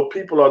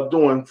 people are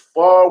doing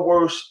far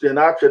worse than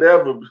I could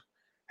ever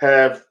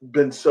have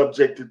been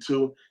subjected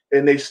to,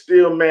 and they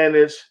still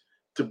manage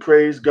to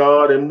praise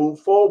God and move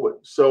forward.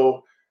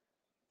 So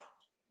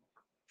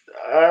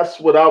that's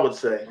what I would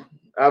say.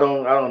 I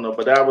don't know,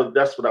 but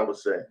that's what I would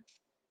say.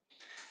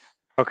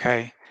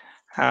 Okay.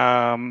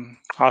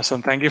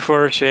 Awesome. Thank you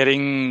for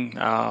sharing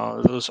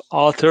those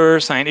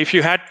authors. And if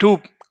you had to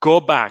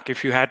go back,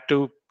 if you had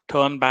to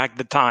turn back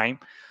the time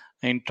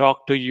and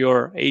talk to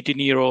your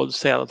 18-year-old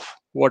self,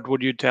 what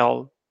would you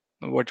tell?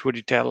 What would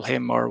you tell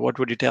him, or what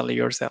would you tell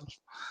yourself?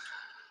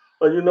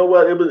 But you know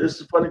what? It's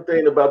the funny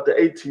thing about the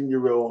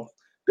 18-year-old.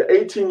 The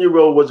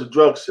 18-year-old was a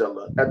drug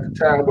seller at the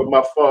time when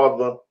my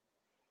father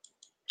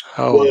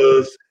Oh,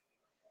 was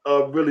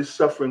really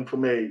suffering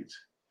from AIDS.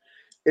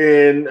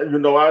 And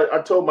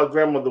I told my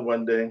grandmother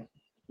one day,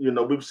 we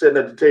were sitting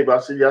at the table. I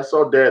said, "Yeah, I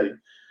saw Daddy.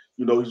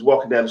 He's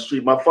walking down the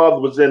street. My father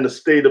was in a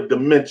state of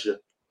dementia."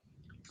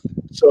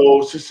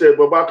 So she said,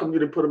 "Well, why come you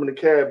didn't put him in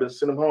the cab and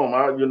send him home?"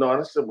 And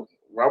I said, "Well,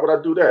 why would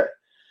I do that?"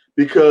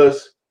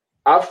 Because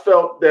I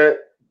felt that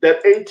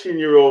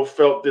 18-year-old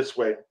felt this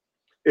way.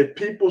 If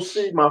people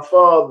see my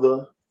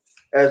father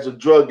as a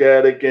drug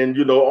addict and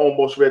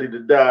almost ready to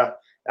die,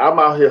 I'm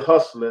out here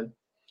hustling,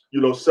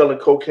 selling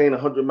cocaine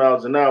 100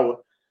 miles an hour,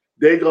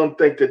 they're gonna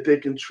think that they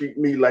can treat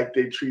me like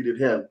they treated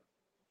him.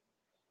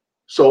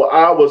 So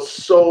I was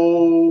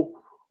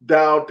so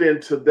dialed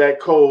into that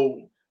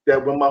code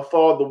that when my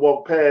father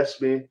walked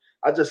past me,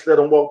 I just let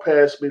him walk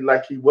past me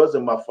like he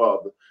wasn't my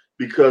father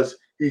because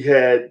he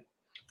had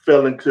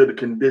fell into the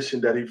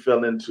condition that he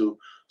fell into.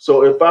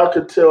 So if I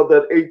could tell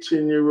that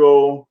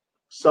 18-year-old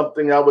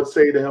something, I would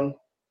say to him,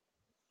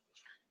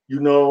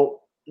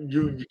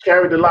 you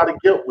carried a lot of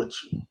guilt with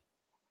you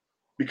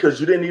because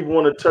you didn't even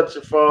want to touch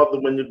your father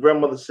when your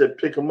grandmother said,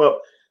 "Pick him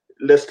up,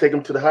 let's take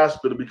him to the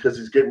hospital because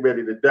he's getting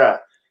ready to die."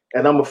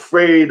 And I'm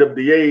afraid of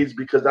the AIDS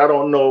because I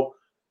don't know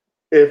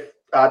if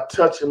I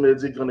touch him,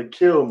 is it going to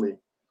kill me?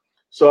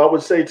 So I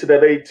would say to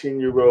that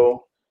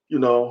 18-year-old,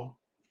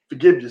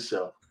 forgive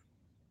yourself.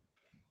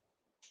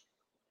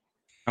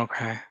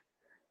 okay.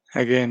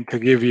 Again, to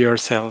give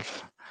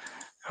yourself.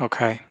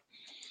 Okay.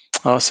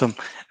 Awesome.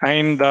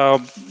 And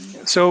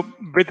so,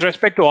 with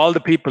respect to all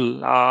the people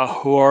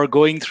who are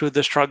going through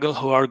the struggle,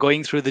 who are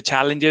going through the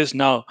challenges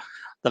now,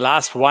 the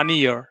last 1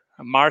 year,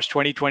 March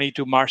 2020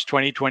 to March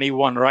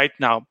 2021, right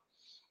now,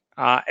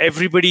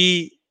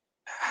 everybody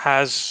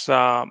has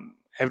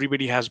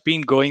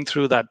been going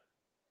through that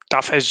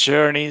toughest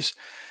journeys,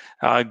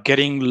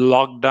 getting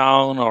locked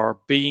down or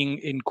being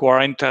in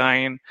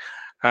quarantine.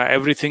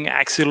 Everything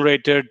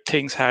accelerated.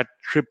 Things had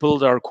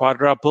tripled or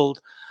quadrupled.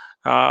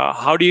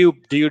 How do you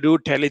do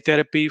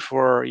teletherapy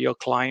for your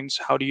clients?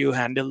 How do you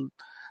handle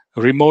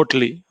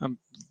remotely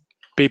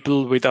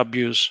people with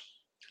abuse?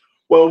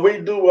 Well, we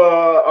do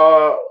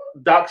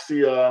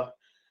Doxy,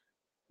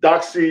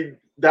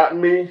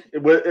 Doxy.me.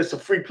 It's a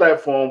free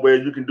platform where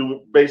you can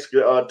do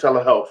basically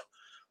telehealth.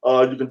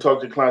 You can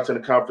talk to clients in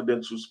a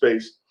confidential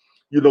space.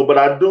 But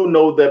I do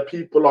know that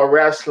people are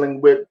wrestling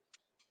with.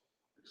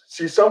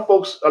 See, some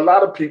folks, a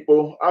lot of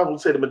people, I would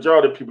say the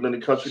majority of people in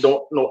the country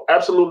don't know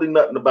absolutely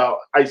nothing about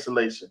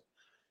isolation.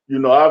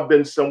 I've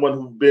been someone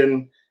who's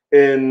been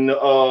in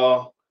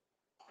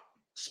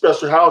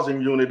special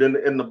housing unit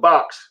in the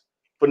box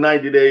for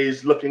 90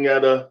 days looking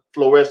at a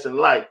fluorescent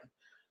light.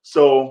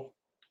 So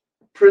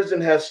prison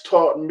has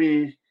taught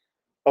me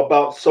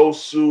about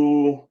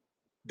social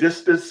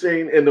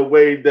distancing in a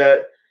way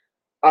that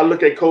I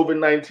look at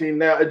COVID-19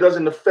 now. It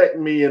doesn't affect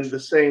me in the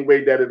same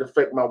way that it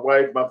affect my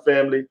wife, my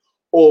family,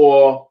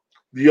 or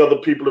the other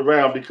people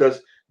around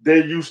because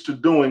they're used to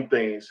doing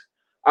things.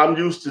 I'm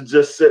used to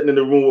just sitting in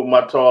the room with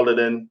my toilet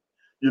and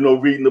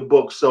reading the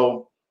book.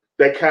 So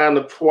that kind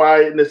of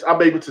quietness,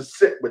 I'm able to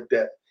sit with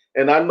that.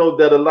 And I know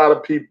that a lot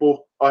of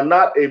people are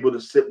not able to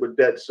sit with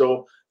that.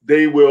 So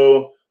they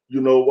will,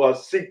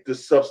 seek the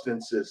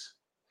substances,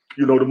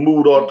 the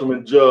mood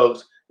altering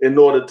drugs in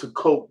order to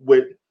cope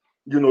with,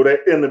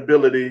 their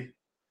inability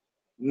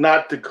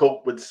not to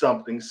cope with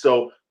something.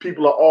 So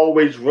people are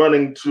always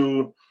running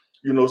to,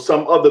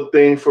 some other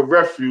thing for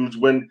refuge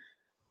when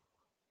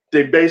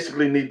they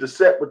basically need to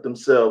set with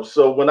themselves.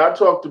 So when I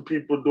talk to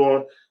people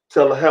doing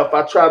telehealth,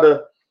 I try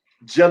to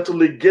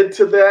gently get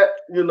to that,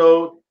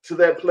 to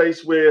that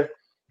place where,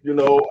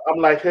 I'm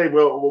like, hey,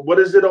 well, what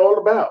is it all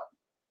about?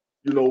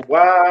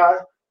 Why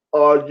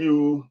are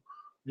you,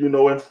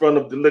 in front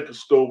of the liquor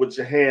store with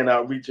your hand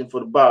out reaching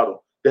for the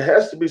bottle? There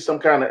has to be some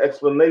kind of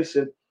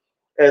explanation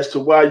as to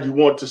why you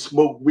want to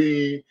smoke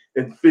weed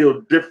and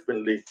feel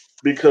differently,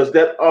 because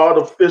that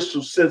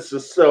artificial sense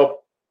of self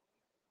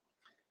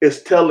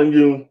is telling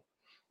you,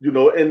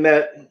 in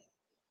that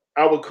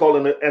I would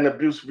call it an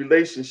abusive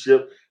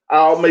relationship.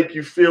 I'll make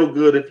you feel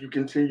good if you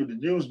continue to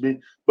use me,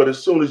 but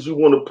as soon as you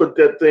want to put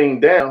that thing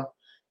down,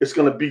 it's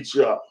going to beat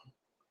you up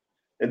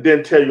and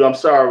then tell you, I'm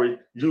sorry,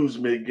 use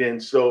me again.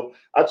 So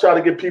I try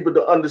to get people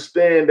to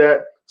understand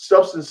that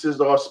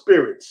substances are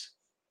spirits,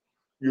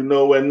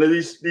 and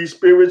these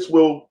spirits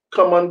will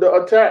come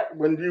under attack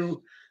when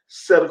you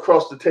sit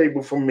across the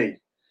table from me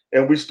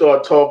and we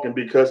start talking,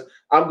 because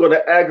I'm going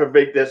to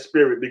aggravate that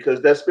spirit,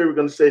 because that spirit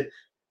going to say,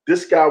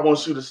 this guy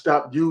wants you to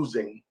stop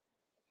using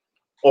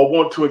or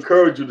want to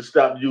encourage you to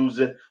stop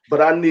using,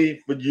 but I need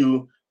for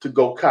you to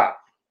go cop.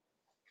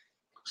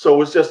 So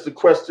it's just a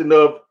question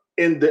of,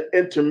 in the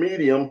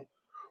intermedium,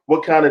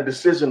 what kind of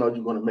decision are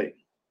you going to make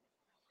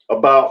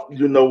about,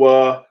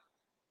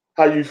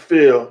 how you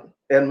feel?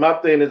 And my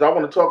thing is, I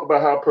want to talk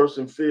about how a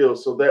person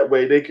feels, so that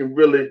way they can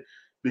really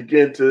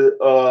begin to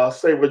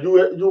say, well,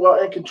 you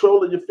are in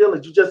control of your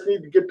feelings. You just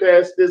need to get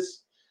past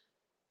this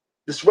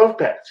rough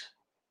patch.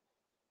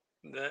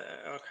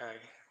 Okay,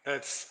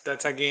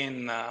 that's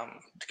again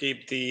to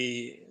keep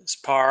the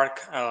spark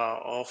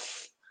of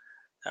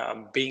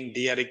being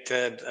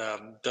de-addicted.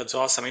 That's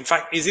awesome. In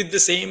fact, is it the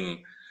same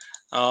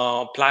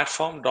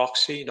platform,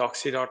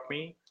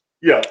 Doxy.me?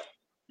 Yeah,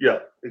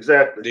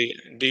 exactly.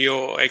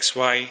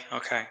 DOXY.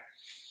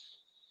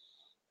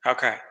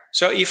 Okay.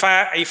 So if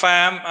I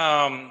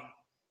am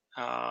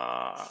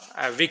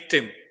a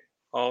victim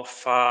of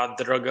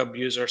drug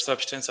abuse or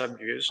substance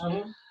abuse,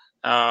 Mhm.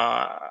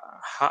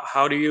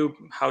 how do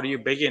you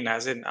begin?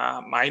 As in,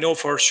 I know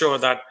for sure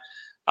that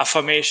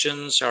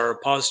affirmations or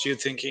positive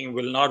thinking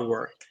will not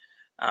work,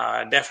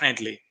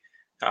 definitely.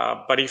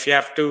 But if you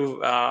have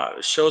to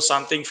show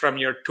something from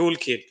your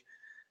toolkit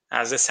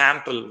as a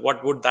sample,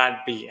 what would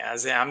that be?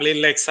 I'm a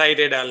little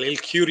excited, a little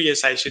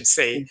curious, I should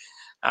say.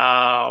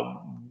 Uh,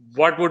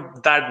 what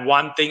would that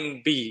one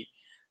thing be?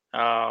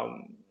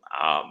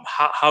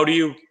 How do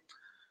you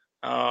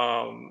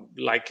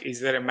like?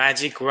 Is there a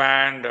magic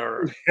wand,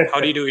 or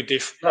how do you do it?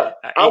 If I uh,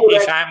 I would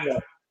if ask,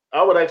 I'm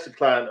I would ask the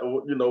client,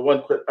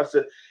 one question. I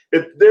said,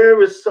 if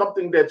there is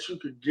something that you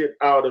could get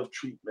out of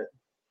treatment,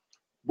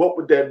 what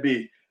would that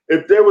be?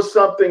 If there was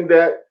something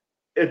that,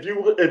 if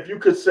you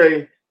could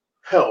say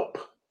help,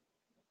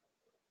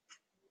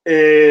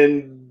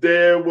 and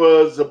there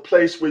was a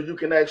place where you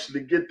can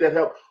actually get that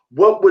help,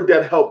 what would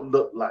that help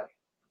look like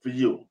for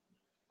you?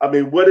 I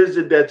mean, what is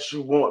it that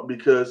you want?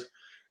 Because,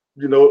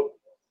 you know,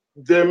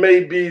 there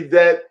may be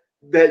that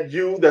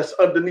you that's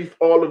underneath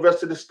all the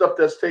rest of the stuff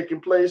that's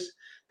taking place,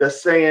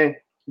 that's saying,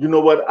 you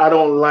know what, I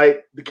don't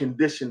like the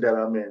condition that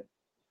I'm in,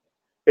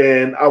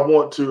 and I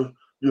want to,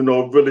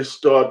 really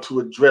start to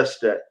address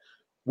that.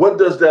 What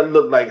does that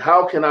look like?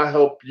 How can I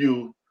help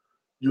you,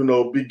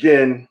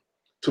 begin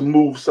to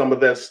move some of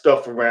that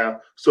stuff around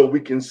so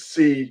we can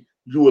see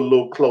you a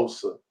little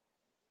closer?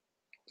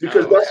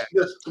 Because oh, okay.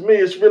 that's to me,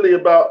 it's really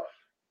about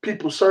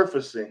people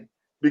surfacing,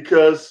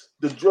 because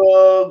the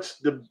drugs,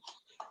 the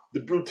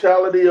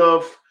brutality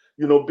of,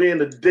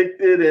 being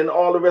addicted and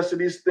all the rest of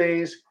these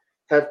things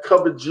have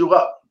covered you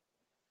up,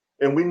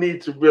 and we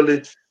need to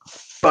really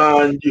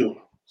find you.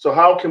 So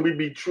how can we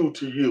be true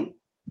to you?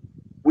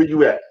 Where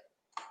you at?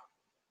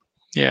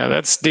 Yeah,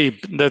 that's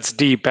deep. That's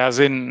deep. As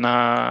in,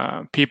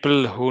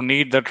 people who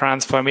need the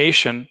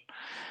transformation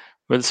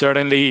will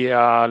certainly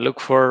look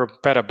for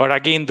better. But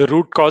again, the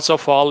root cause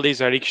of all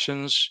these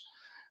addictions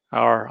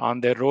are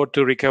on their road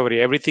to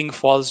recovery. Everything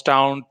falls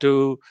down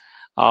to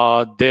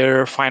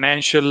their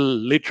financial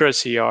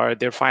literacy or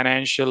their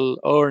financial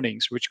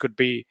earnings, which could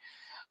be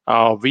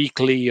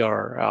weekly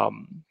or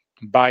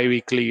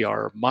bi-weekly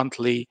or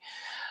monthly.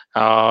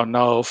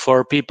 Now,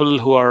 for people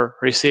who are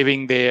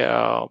receiving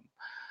the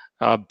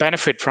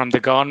benefit from the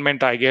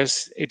government, I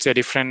guess it's a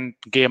different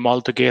game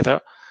altogether.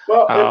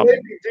 Well, it may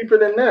Um, be deeper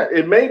than that.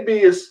 It may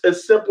be as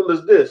simple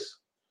as this.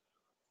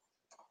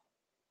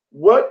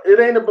 What it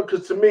ain't about,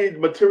 because to me,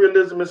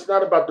 materialism, it's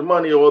not about the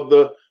money or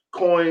the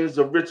coins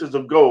of riches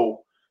of gold,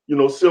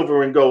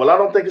 silver and gold. I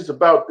don't think it's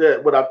about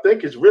that. What I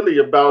think it's really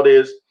about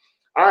is,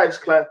 I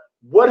ask client,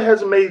 what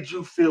has made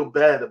you feel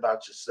bad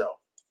about yourself?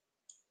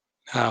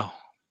 oh,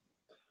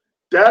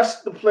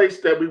 That's the place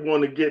that we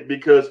want to get,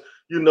 because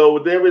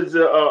there is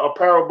a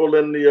parable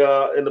in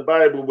the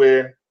Bible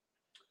where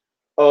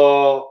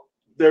uh,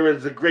 there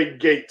is a great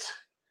gate,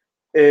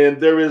 and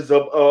there is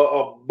a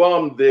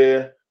bum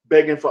there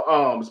begging for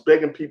alms,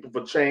 begging people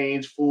for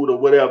change, food, or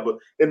whatever.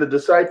 And the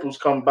disciples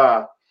come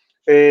by,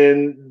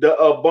 and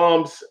the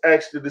bums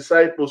ask the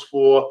disciples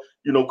for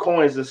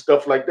coins and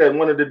stuff like that. And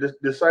one of the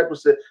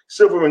disciples said,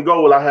 "Silver and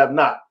gold I have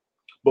not,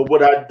 but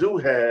what I do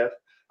have,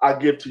 I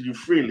give to you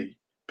freely.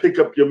 Pick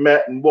up your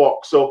mat and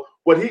walk." So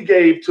what he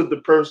gave to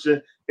the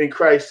person in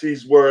Christ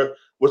these were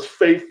was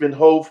faith and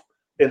hope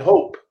and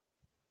hope.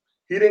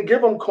 He didn't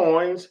give them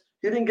coins.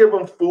 He didn't give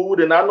them food.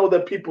 And I know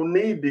that people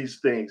need these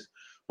things.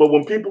 But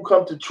when people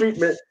come to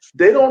treatment,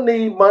 they don't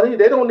need money.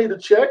 They don't need a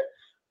check.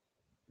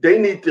 They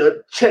need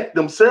to check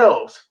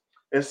themselves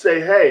and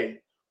say, hey,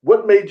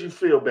 what made you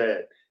feel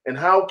bad? And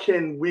how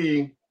can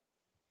we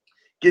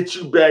get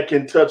you back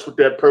in touch with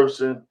that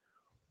person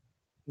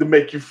to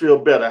make you feel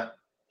better?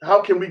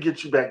 How can we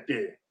get you back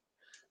there?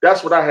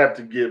 That's what I have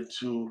to give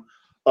to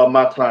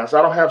my clients.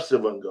 I don't have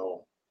silver and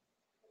gold.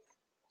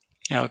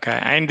 Okay,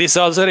 and this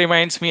also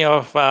reminds me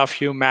of a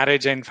few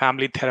marriage and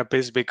family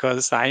therapists,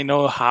 because I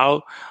know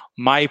how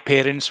my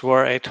parents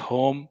were at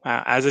home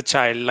as a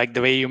child, like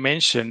the way you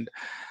mentioned,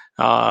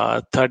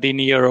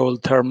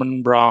 13-year-old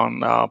Thurman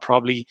Brown,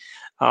 probably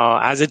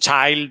as a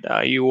child,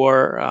 you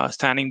were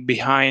standing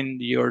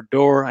behind your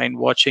door and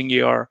watching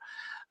your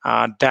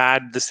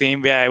dad. The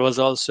same way I was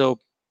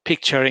also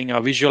picturing or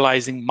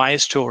visualizing my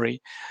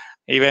story.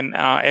 Even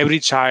every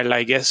child,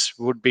 I guess,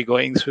 would be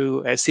going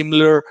through a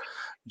similar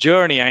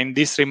journey. And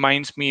this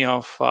reminds me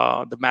of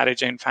the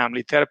marriage and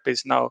family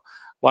therapist. Now,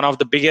 one of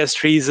the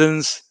biggest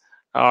reasons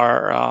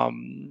are a,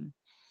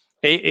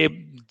 a,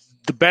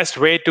 the best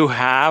way to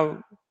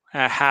have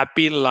a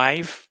happy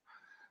life.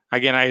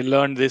 Again, I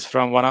learned this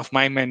from one of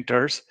my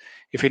mentors.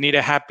 If you need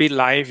a happy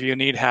life, you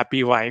need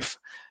happy wife.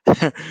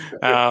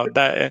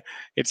 That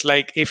it's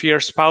like if your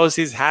spouse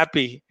is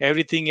happy,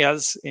 everything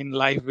else in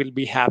life will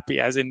be happy.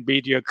 As in, be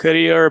it your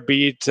career,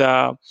 be it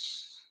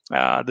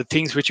the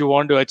things which you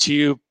want to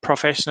achieve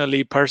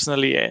professionally,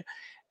 personally.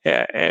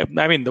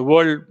 I mean, the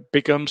world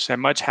becomes a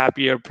much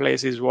happier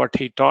place, is what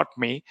he taught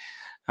me.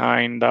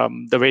 And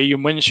the way you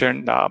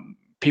mentioned,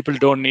 people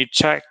don't need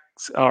checks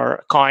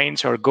or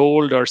coins or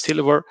gold or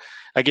silver.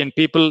 Again,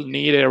 people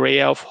need a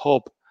ray of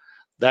hope.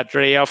 That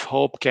ray of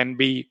hope can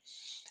be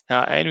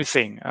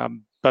anything.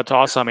 But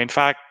awesome. In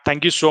fact,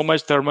 thank you so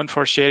much, Thurman,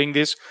 for sharing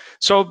this.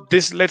 So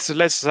this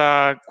let's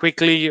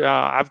quickly.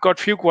 I've got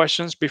few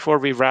questions before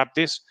we wrap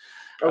this,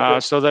 Okay.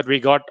 so that we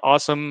got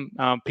awesome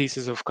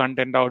pieces of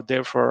content out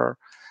there for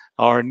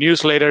our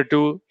newsletter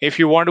too. If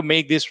you want to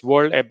make this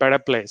world a better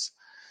place,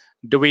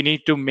 do we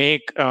need to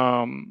make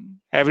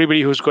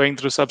everybody who's going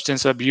through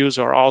substance abuse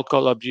or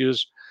alcohol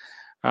abuse,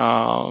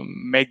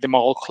 make them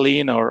all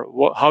clean,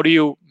 or how do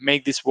you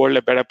make this world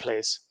a better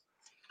place?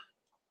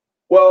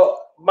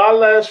 Well, my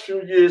last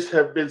few years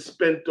have been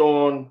spent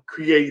on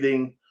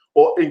creating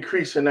or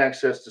increasing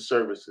access to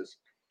services.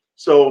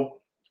 So,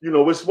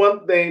 it's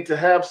one thing to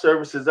have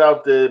services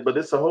out there, but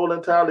it's a whole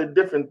entirely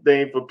different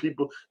thing for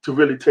people to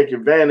really take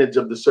advantage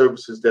of the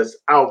services that's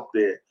out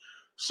there.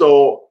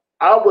 So,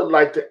 I would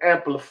like to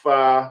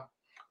amplify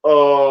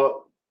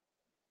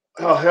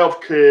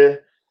healthcare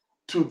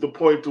to the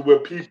point to where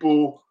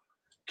people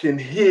can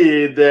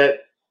hear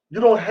that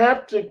you don't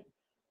have to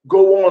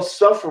go on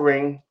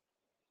suffering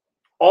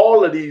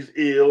all of these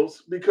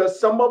ills, because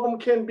some of them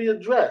can be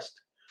addressed.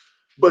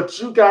 But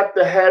you got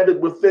to have it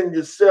within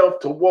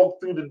yourself to walk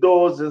through the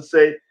doors and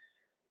say,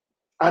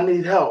 I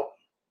need help.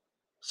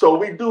 So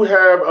we do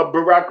have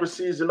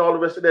bureaucracies and all the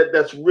rest of that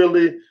that's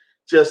really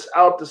just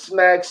out the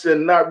snacks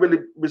and not really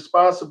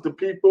responsive to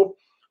people.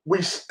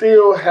 We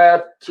still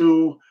have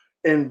to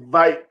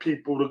invite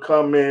people to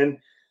come in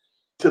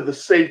to the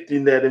safety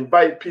net,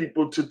 invite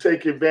people to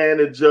take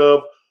advantage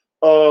of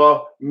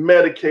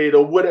Medicaid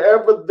or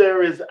whatever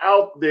there is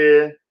out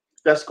there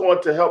that's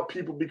going to help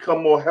people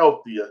become more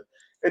healthier.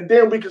 And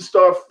then we can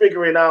start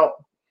figuring out,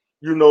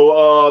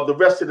 the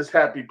rest of this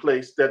happy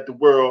place that the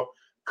world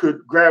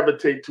could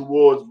gravitate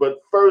towards. But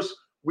first,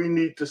 we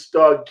need to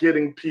start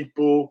getting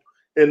people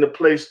in the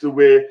place to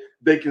where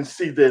they can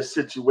see their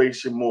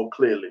situation more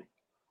clearly.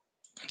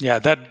 Yeah,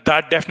 that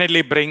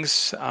definitely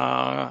brings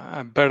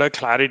a better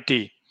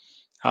clarity.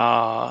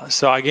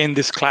 So again,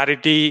 this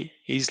clarity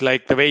is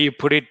like the way you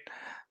put it.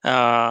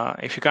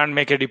 If you can't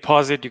make a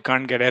deposit, you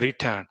can't get a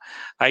return.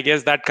 I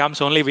guess that comes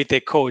only with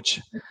a coach,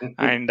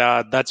 and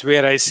that's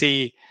where I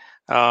see.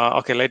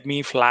 Okay, let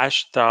me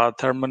flash the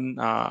Thurman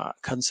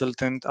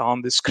consultant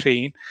on the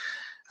screen.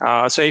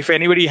 So if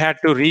anybody had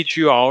to reach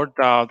you out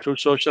through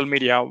social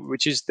media,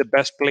 which is the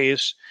best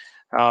place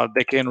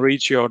they can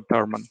reach you out,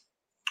 Thurman?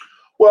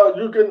 Well,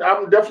 you can.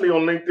 I'm definitely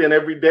on LinkedIn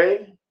every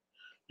day,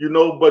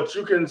 but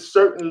you can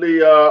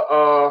certainly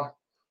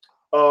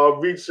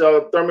reach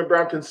Thurman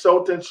Brown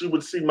Consultants. You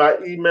would see my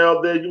email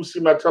there. You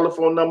see my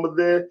telephone number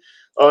there.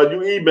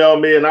 You email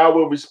me, and I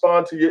will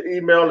respond to your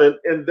email. And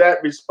in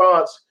that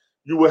response,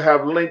 you will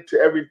have linked to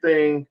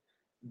everything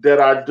that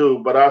I do.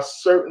 But I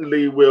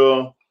certainly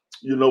will,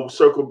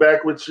 circle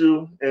back with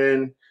you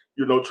and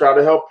try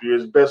to help you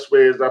as best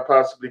way as I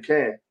possibly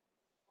can.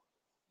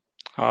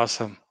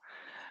 Awesome.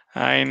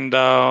 And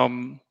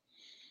um,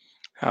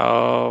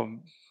 okay,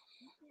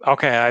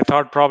 I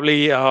thought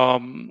probably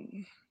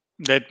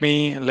let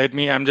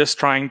me. I'm just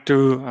trying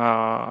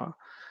to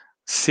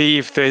see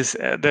if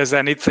there's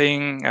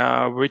anything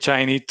which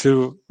I need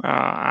to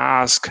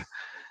ask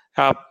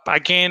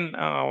again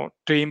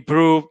to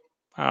improve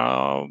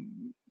uh,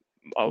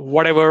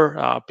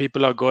 whatever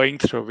people are going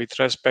through with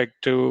respect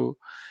to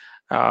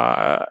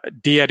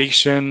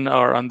de-addiction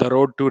or on the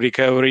road to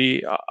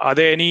recovery. Are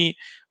there any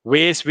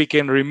ways we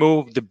can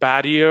remove the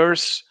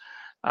barriers?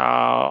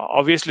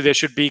 Obviously, there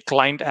should be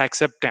client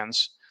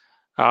acceptance,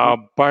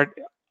 but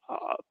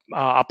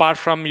apart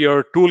from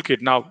your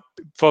toolkit, now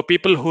for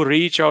people who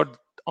reach out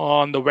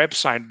on the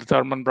website,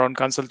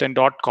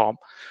 thurmanbrownconsultant.com,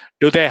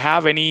 do they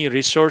have any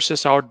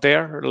resources out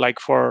there like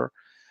for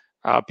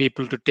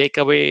people to take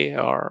away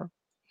or?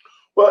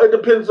 Well, it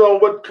depends on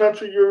what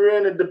country you're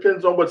in. It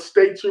depends on what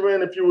state you're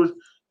in. If you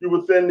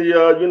within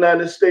the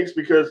United States,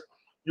 because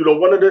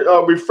one of the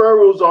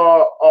referrals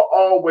are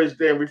always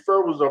there. And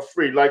referrals are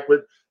free. Like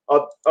with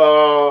uh,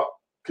 uh,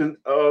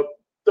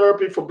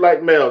 therapy for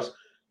Black males,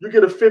 you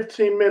get a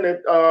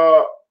 15-minute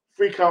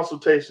free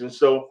consultation.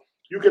 So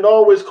you can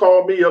always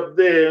call me up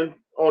there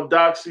on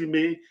Doxy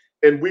Me,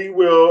 and we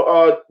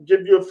will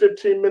give you a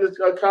 15-minute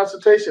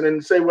consultation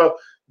and say, well,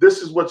 this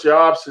is what your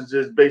options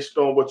is based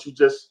on what you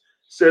just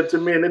said to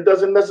me, and it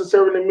doesn't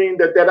necessarily mean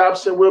that that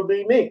option will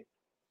be me.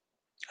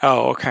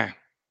 Oh, okay.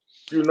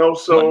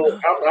 So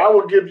I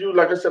will give you,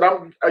 like I said,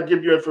 I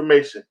give you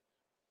information.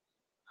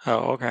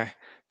 Oh, okay.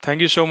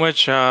 Thank you so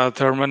much,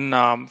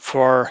 Thurman,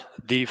 for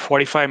the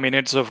 45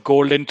 minutes of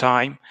golden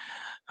time.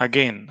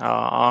 Again,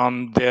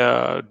 on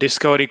the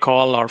discovery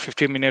call or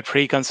 15-minute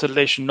free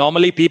consultation.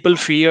 Normally, people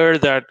fear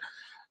that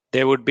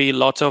there would be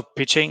lots of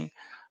pitching,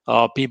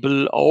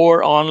 people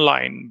or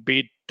online,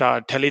 be it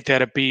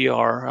teletherapy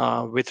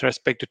or with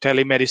respect to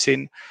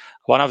telemedicine.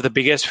 One of the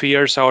biggest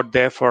fears out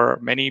there for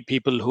many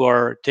people who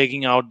are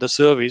taking out the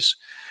service,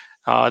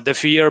 the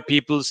fear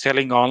people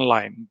selling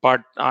online.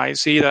 But I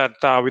see that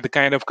with the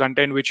kind of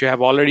content which you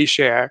have already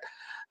shared,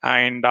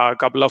 and a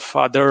couple of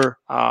other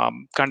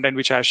content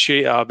which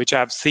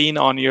I've seen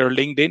on your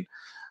LinkedIn.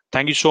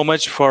 Thank you so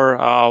much for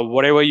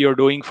whatever you're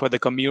doing for the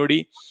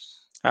community,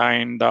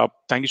 and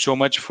thank you so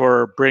much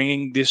for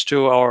bringing this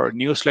to our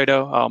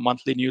newsletter,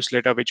 monthly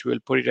newsletter, which we'll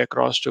put it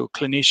across to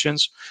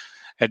clinicians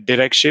at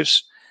Direct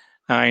Shifts.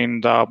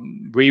 And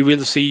we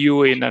will see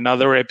you in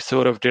another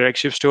episode of Direct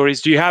Shift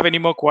Stories. Do you have any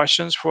more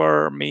questions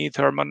for me,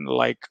 Thurman?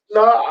 Like,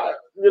 No,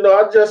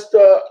 I just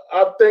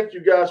I thank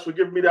you guys for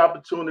giving me the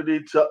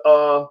opportunity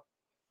to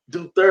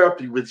do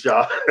therapy with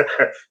y'all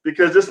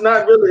because it's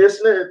not really,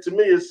 it's not, to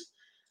me, it's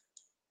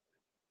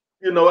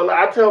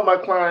I tell my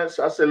clients,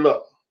 I say,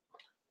 look,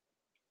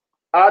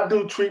 I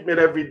do treatment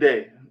every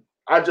day.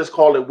 I just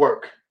call it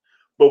work.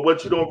 But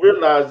what you don't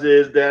realize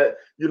is that,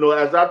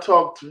 as I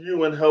talk to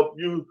you and help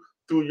you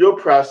through your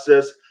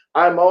process,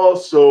 I'm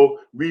also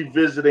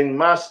revisiting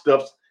my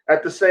stuff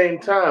at the same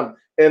time.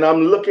 And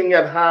I'm looking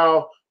at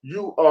how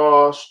you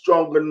are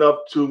strong enough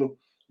to,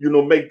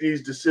 make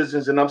these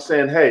decisions. And I'm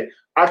saying, hey,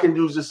 I can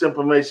use this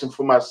information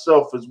for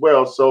myself as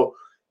well. So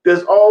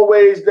there's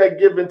always that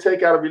give and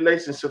take out of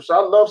relationships. So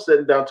I love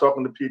sitting down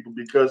talking to people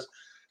because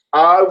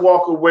I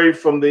walk away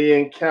from the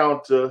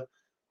encounter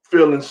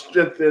feeling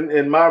strengthened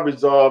in my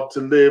resolve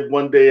to live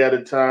one day at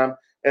a time.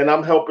 And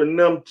I'm helping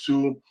them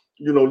to,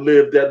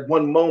 live that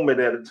one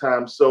moment at a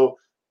time. So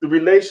the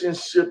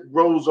relationship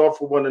grows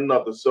off of one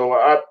another. So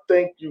I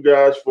thank you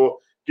guys for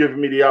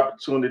giving me the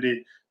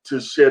opportunity to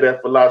share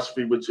that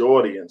philosophy with your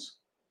audience.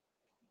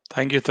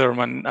 thank you,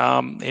 Thurman.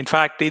 In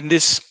fact, in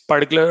this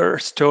particular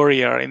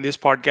story or in this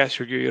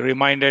podcast, you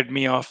reminded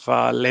me of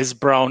Les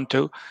Brown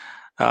too.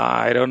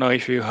 I don't know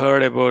if you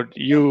heard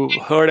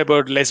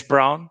about Les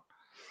Brown.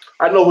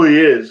 I know who he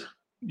is.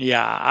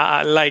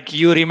 Yeah, like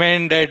you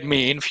reminded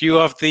me in few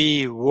of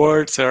the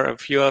words or a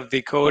few of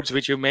the codes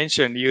which you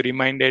mentioned. You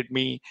reminded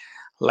me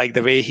like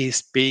the way he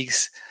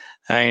speaks,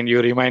 and you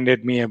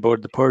reminded me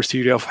about the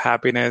pursuit of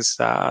happiness.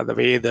 The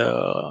way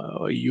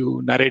the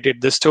you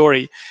narrated the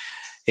story,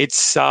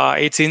 it's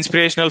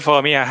inspirational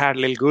for me. I had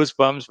little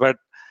goosebumps, but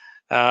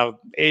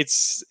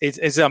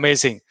it's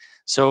amazing.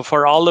 So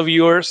for all the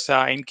viewers,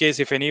 in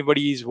case if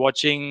anybody is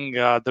watching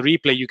the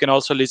replay, you can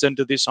also listen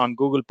to this on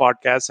Google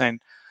Podcasts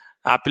and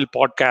Apple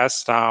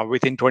Podcast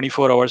within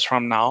 24 hours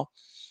from now.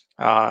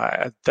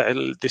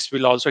 This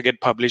will also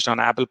get published on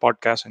Apple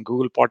Podcasts and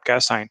Google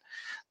Podcasts, and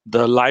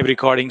the live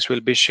recordings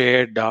will be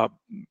shared.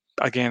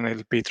 Again,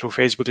 it'll be through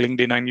Facebook,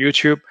 LinkedIn, and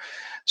YouTube.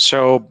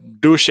 So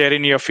do share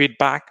in your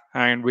feedback,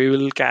 and we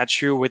will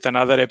catch you with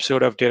another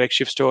episode of Direct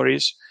Shift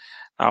Stories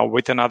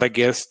with another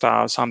guest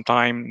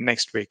sometime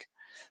next week.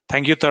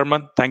 Thank you,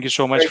 Thurman. Thank you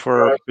so much Thank you,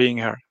 for guys. being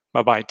here.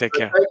 Bye bye. Take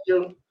care. Thank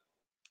you.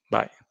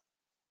 Bye.